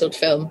subtitled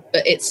film,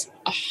 but it's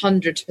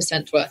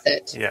 100% worth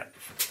it. Yeah.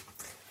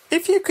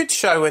 If you could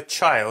show a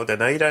child, I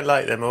know you don't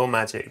like them or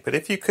magic, but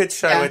if you could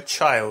show a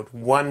child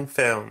one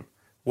film,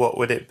 what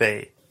would it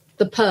be?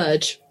 The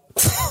Purge.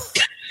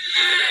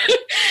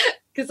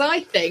 Because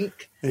I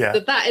think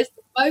that is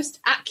the most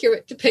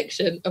accurate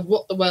depiction of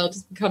what the world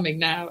is becoming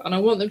now, and I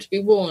want them to be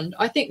warned.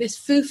 I think this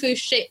foo-foo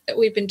shit that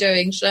we've been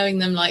doing, showing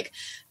them like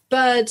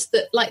birds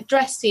that like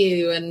dress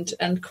you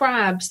and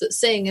crabs that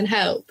sing and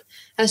help,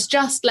 has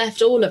just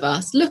left all of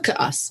us. Look at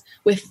us.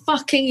 We're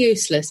fucking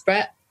useless,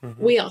 Brett.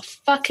 Mm-hmm. We are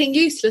fucking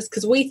useless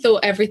because we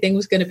thought everything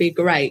was going to be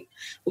great.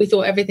 We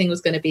thought everything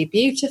was going to be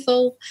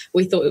beautiful.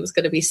 We thought it was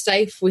going to be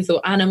safe. We thought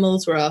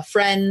animals were our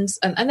friends,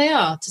 and they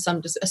are to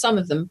some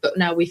of them, but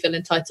now we feel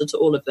entitled to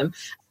all of them.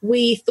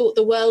 We thought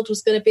the world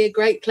was going to be a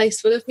great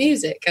place full of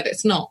music, and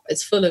it's not.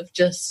 It's full of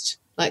just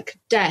like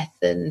death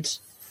and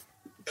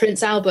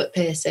Prince Albert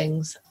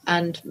piercings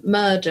and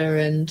murder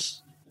and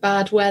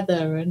bad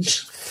weather and...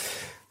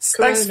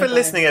 Thanks for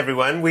listening,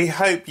 everyone. We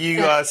hope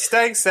you are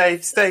staying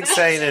safe, staying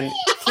sane, and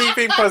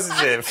keeping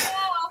positive.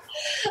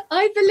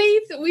 I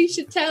believe that we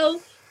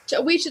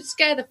should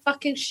scare the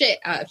fucking shit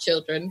out of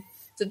children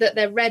so that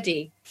they're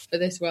ready for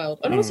this world.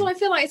 And also, I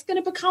feel like it's going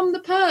to become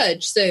the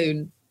Purge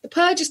soon. The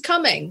Purge is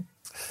coming.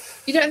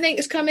 You don't think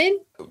it's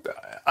coming?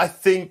 I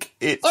think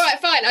it's... All right,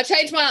 fine. I'll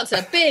change my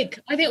answer. Big.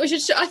 I think we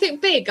should... I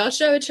think Big. I'll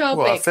show a child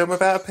Big. What, a film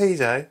about a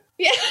pedo?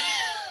 Yeah.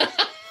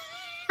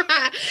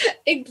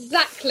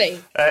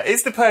 Exactly.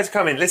 Is the Purge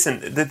coming?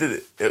 Listen,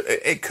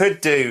 it could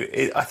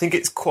do. I think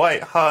it's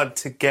quite hard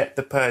to get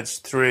the Purge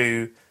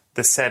through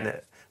the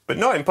Senate, but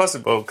not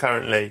impossible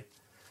currently.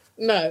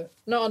 No,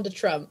 not under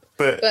Trump.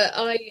 But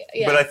I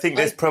think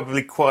there's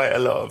probably quite a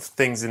lot of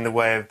things in the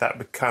way of that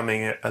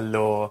becoming a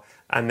law,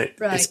 and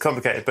it's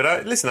complicated.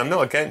 But listen, I'm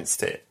not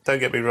against it. Don't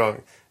get me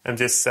wrong. I'm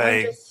just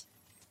saying.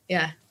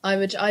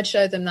 I'd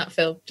show them that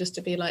film just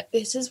to be like,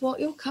 this is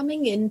what you're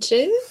coming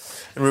into.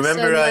 And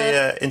remember,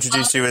 I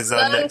introduced you as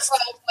our next.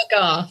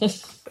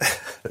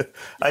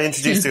 I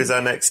introduced you as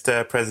our next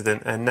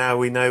president, and now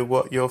we know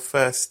what your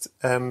first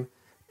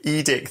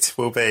edict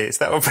will be. Is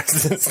that what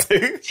presidents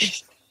do?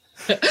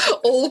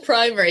 All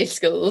primary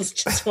schools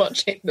just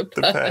watching the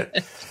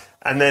Purge.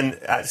 And then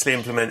actually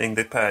implementing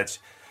the Purge.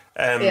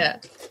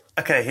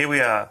 Okay, here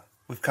we are.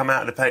 We've come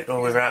out of the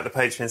we're out of the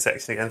Patreon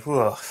section again.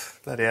 Whoa,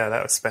 bloody hell,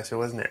 that was special,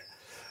 wasn't it?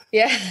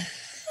 Yeah.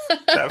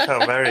 That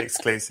felt very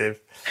exclusive.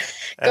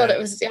 God,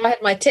 I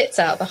had my tits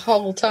out the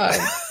whole time.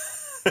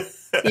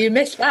 You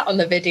missed that on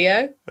the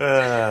video.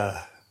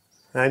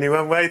 Only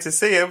one way to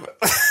see them.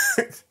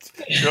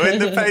 Join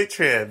the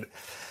Patreon.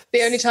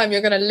 The only time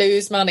you're going to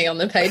lose money on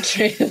the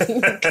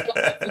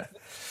Patreon.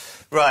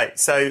 Right,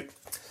 so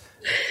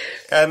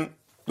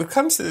we've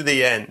come to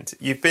the end.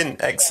 You've been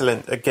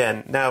excellent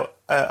again. Now,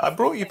 I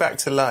brought you back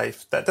to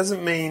life. That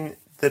doesn't mean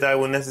that I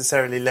will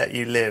necessarily let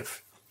you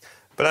live.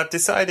 But I've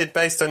decided,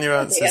 based on your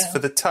answers, for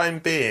the time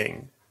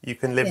being, you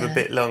can live a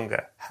bit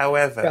longer.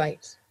 However,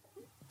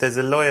 there's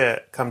a lawyer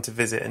come to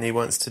visit and he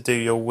wants to do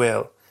your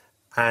will.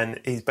 And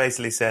he's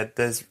basically said,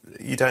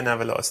 you don't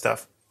have a lot of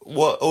stuff.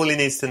 All he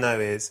needs to know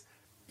is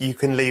you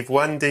can leave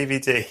one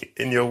DVD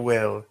in your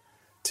will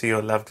to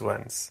your loved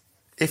ones.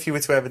 If you were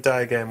to ever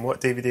die again,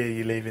 what DVD are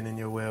you leaving in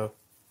your will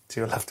to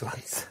your loved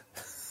ones?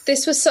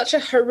 This was such a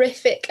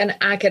horrific and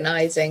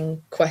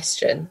agonising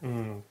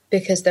question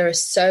because there are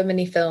so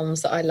many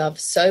films that I love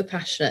so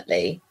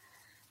passionately.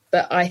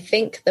 But I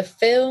think the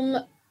film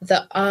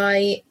that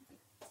and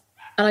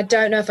I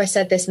don't know if I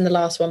said this in the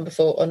last one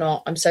before or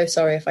not, I'm so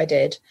sorry if I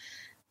did,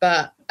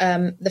 but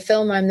the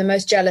film I'm the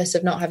most jealous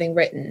of not having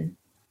written,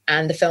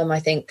 and the film I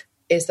think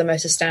is the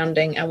most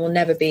astounding and will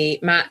never be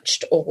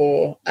matched,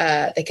 or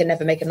they can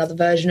never make another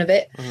version of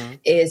it,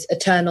 is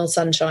Eternal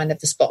Sunshine of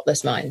the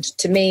Spotless Mind.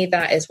 To me,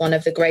 that is one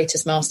of the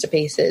greatest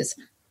masterpieces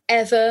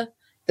ever.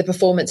 The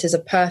performances are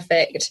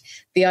perfect.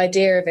 The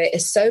idea of it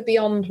is so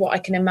beyond what I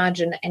can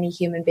imagine any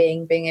human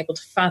being being able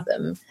to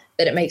fathom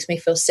that it makes me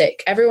feel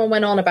sick. Everyone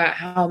went on about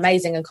how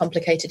amazing and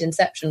complicated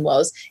Inception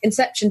was.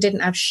 Inception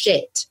didn't have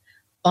shit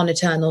on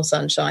Eternal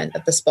Sunshine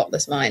of the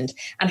Spotless Mind,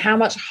 and how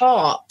much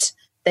heart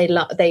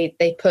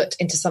they put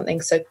into something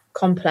so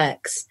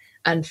complex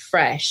and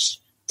fresh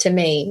to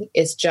me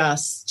is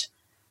just,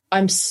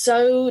 I'm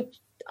so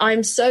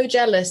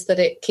jealous that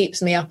it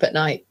keeps me up at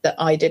night that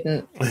I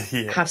didn't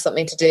have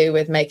something to do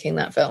with making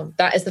that film.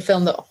 That is the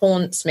film that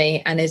haunts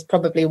me and is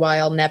probably why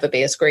I'll never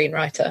be a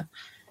screenwriter,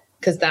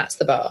 because that's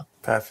the bar.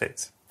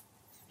 Perfect.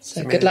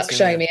 So good luck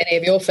showing me any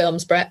of your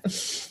films, Brett.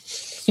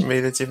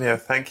 Jameela, Jamil,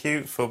 thank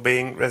you for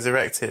being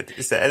resurrected.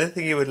 Is there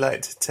anything you would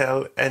like to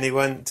tell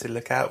anyone to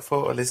look out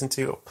for or listen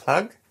to or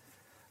plug?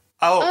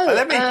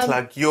 Let me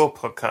plug your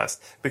podcast,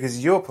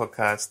 because your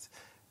podcast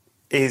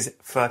is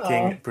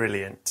fucking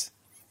brilliant.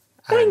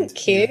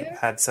 Thank you. You've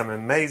had some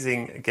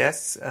amazing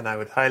guests, and I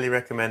would highly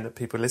recommend that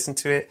people listen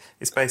to it.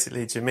 It's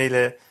basically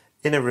Jameela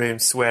in a room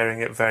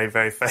swearing at very,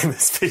 very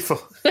famous people.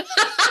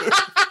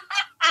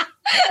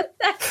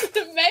 That's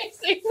an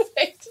amazing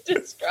way to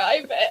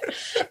describe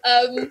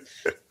it.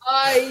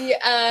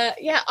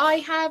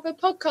 I have a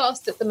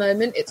podcast at the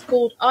moment. It's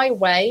called I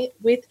Weigh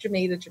with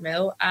Jameela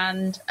Jamil,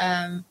 and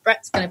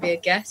Brett's going to be a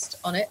guest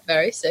on it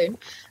very soon.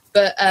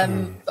 But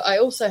I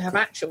also have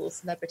actual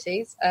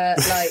celebrities, no,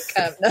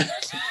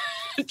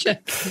 I'm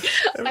joking.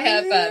 I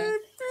have a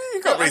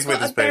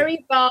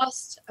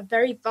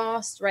very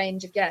vast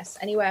range of guests,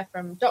 anywhere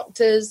from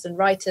doctors and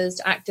writers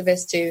to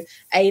activists to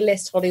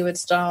A-list Hollywood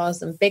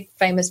stars and big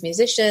famous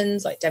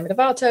musicians like Demi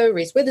Lovato,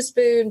 Reese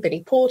Witherspoon,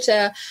 Billy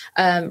Porter,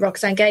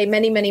 Roxane Gay.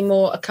 Many, many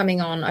more are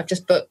coming on. I've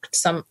just booked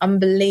some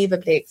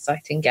unbelievably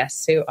exciting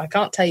guests who I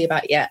can't tell you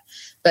about yet.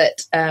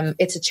 But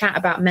it's a chat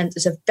about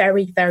it's a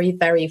very, very,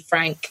 very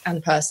frank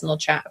and personal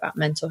chat about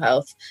mental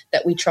health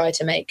that we try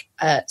to make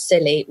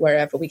silly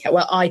wherever we can.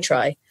 Well, I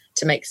try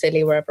to make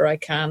silly wherever I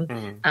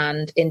can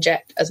and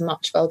inject as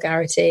much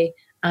vulgarity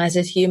as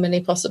is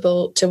humanly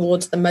possible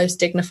towards the most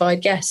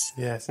dignified guests.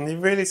 Yes, and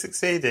you've really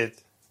succeeded.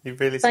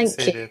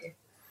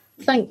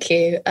 Thank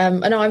you.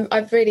 And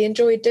I've really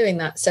enjoyed doing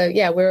that. So,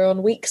 yeah, we're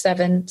on week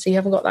 7, so you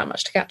haven't got that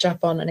much to catch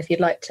up on. And if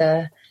you'd like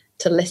to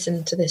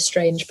listen to this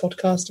strange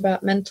podcast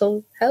about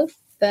mental health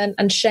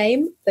and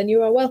shame, then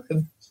you are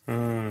welcome.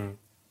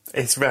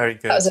 It's very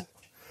good.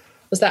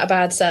 Was that a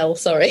bad sell?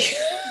 Sorry.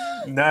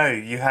 No,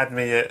 you had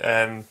me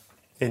at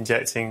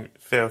injecting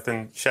filth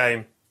and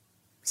shame.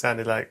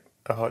 Sounded like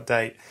a hot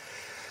date.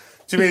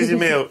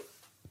 Jamil,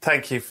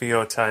 thank you for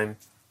your time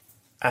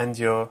and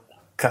your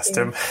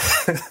custom.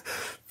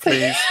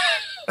 Please,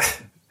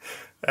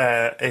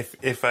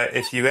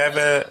 if you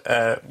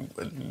ever,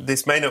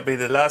 this may not be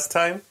the last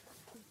time,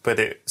 but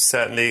it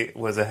certainly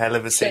was a hell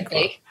of a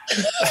sequel.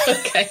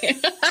 Okay.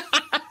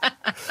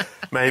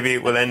 Maybe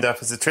it will end up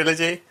as a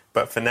trilogy,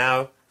 but for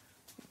now,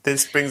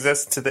 this brings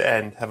us to the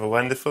end. Have a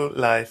wonderful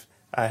life.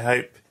 I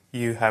hope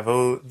you have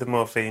all the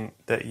morphine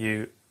that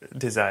you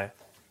desire.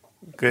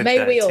 Good May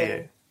day we to all.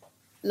 you.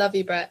 Love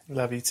you, Brett.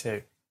 Love you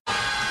too.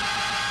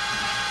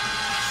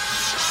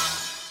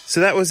 So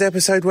that was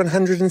episode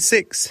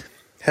 106.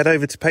 Head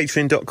over to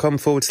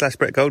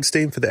patreon.com/Brett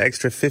Goldstein for the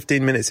extra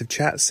 15 minutes of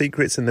chat,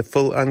 secrets, and the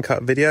full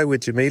uncut video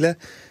with Jameela.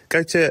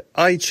 Go to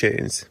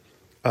iTunes.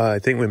 I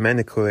think we're meant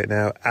to call it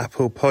now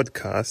Apple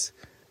Podcasts.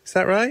 Is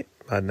that right?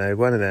 I don't know,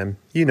 one of them.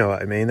 You know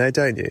what I mean, though,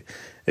 don't you?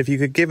 If you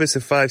could give us a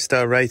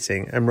 5-star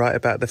rating and write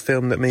about the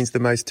film that means the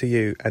most to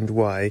you and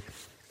why,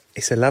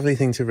 it's a lovely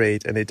thing to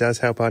read, and it does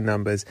help our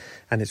numbers,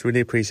 and it's really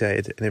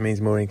appreciated, and it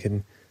means Maureen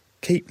can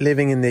keep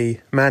living in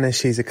the manner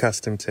she's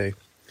accustomed to.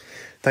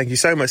 Thank you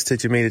so much to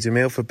Jameela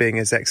Jamil for being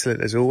as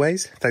excellent as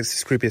always. Thanks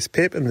to Scroobius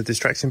Pip and the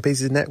Distraction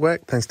Pieces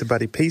Network. Thanks to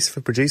Buddy Peace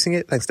for producing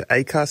it. Thanks to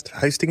Acast for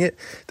hosting it.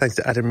 Thanks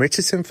to Adam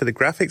Richardson for the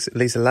graphics,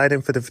 Lisa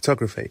Leiden for the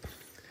photography.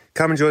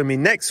 Come and join me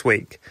next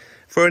week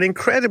for an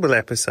incredible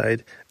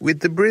episode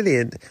with the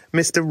brilliant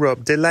Mr.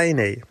 Rob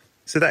Delaney.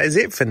 So that is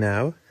it for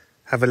now.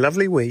 Have a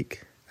lovely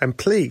week, and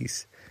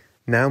please,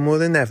 now more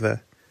than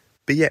ever,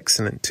 be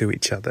excellent to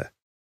each other.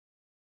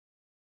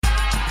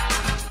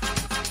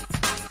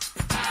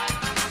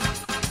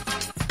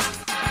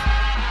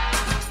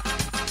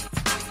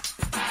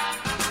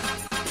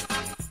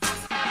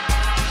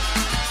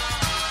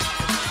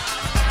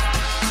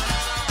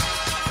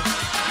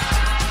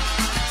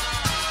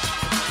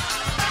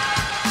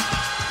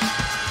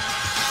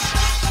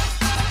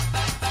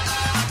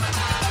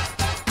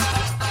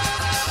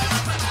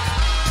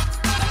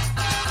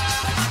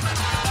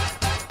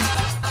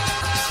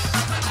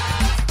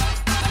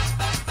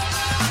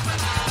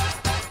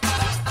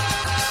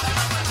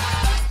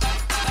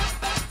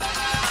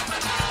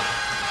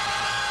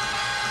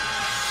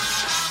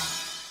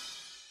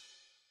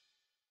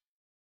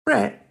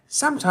 Brett,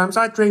 sometimes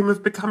I dream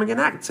of becoming an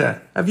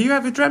actor. Have you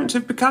ever dreamt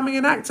of becoming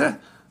an actor?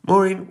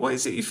 Maureen, what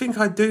is it you think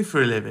I do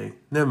for a living?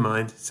 Never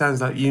mind, sounds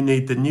like you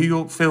need the New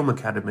York Film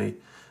Academy.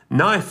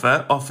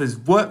 NYFA offers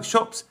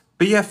workshops,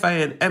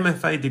 BFA and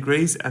MFA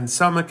degrees and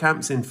summer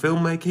camps in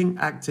filmmaking,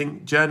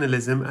 acting,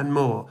 journalism and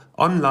more,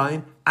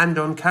 online and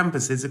on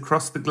campuses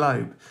across the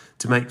globe.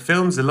 To make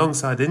films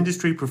alongside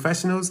industry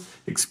professionals,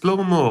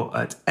 explore more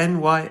at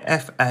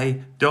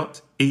nyfa.edu.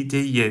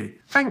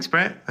 Thanks,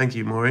 Brett. Thank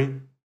you,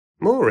 Maureen.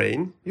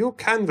 Maureen, your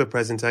Canva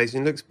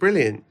presentation looks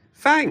brilliant.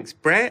 Thanks,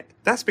 Brett.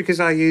 That's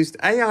because I used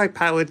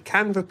AI-powered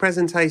Canva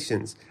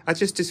presentations. I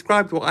just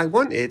described what I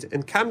wanted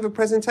and Canva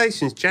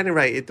presentations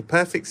generated the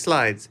perfect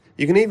slides.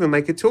 You can even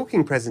make a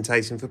talking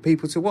presentation for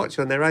people to watch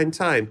on their own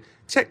time.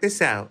 Check this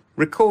out.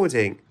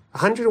 Recording.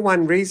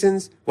 101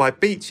 Reasons Why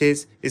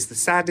Beaches is the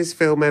Saddest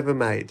Film Ever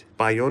Made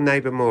by your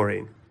neighbour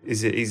Maureen.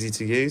 Is it easy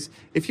to use?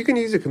 If you can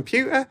use a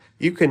computer,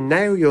 you can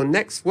nail your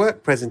next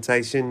work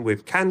presentation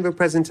with Canva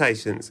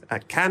presentations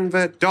at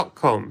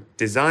canva.com.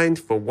 Designed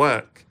for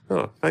work.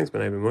 Oh, thanks, my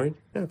neighbour Maureen.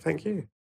 No, thank you.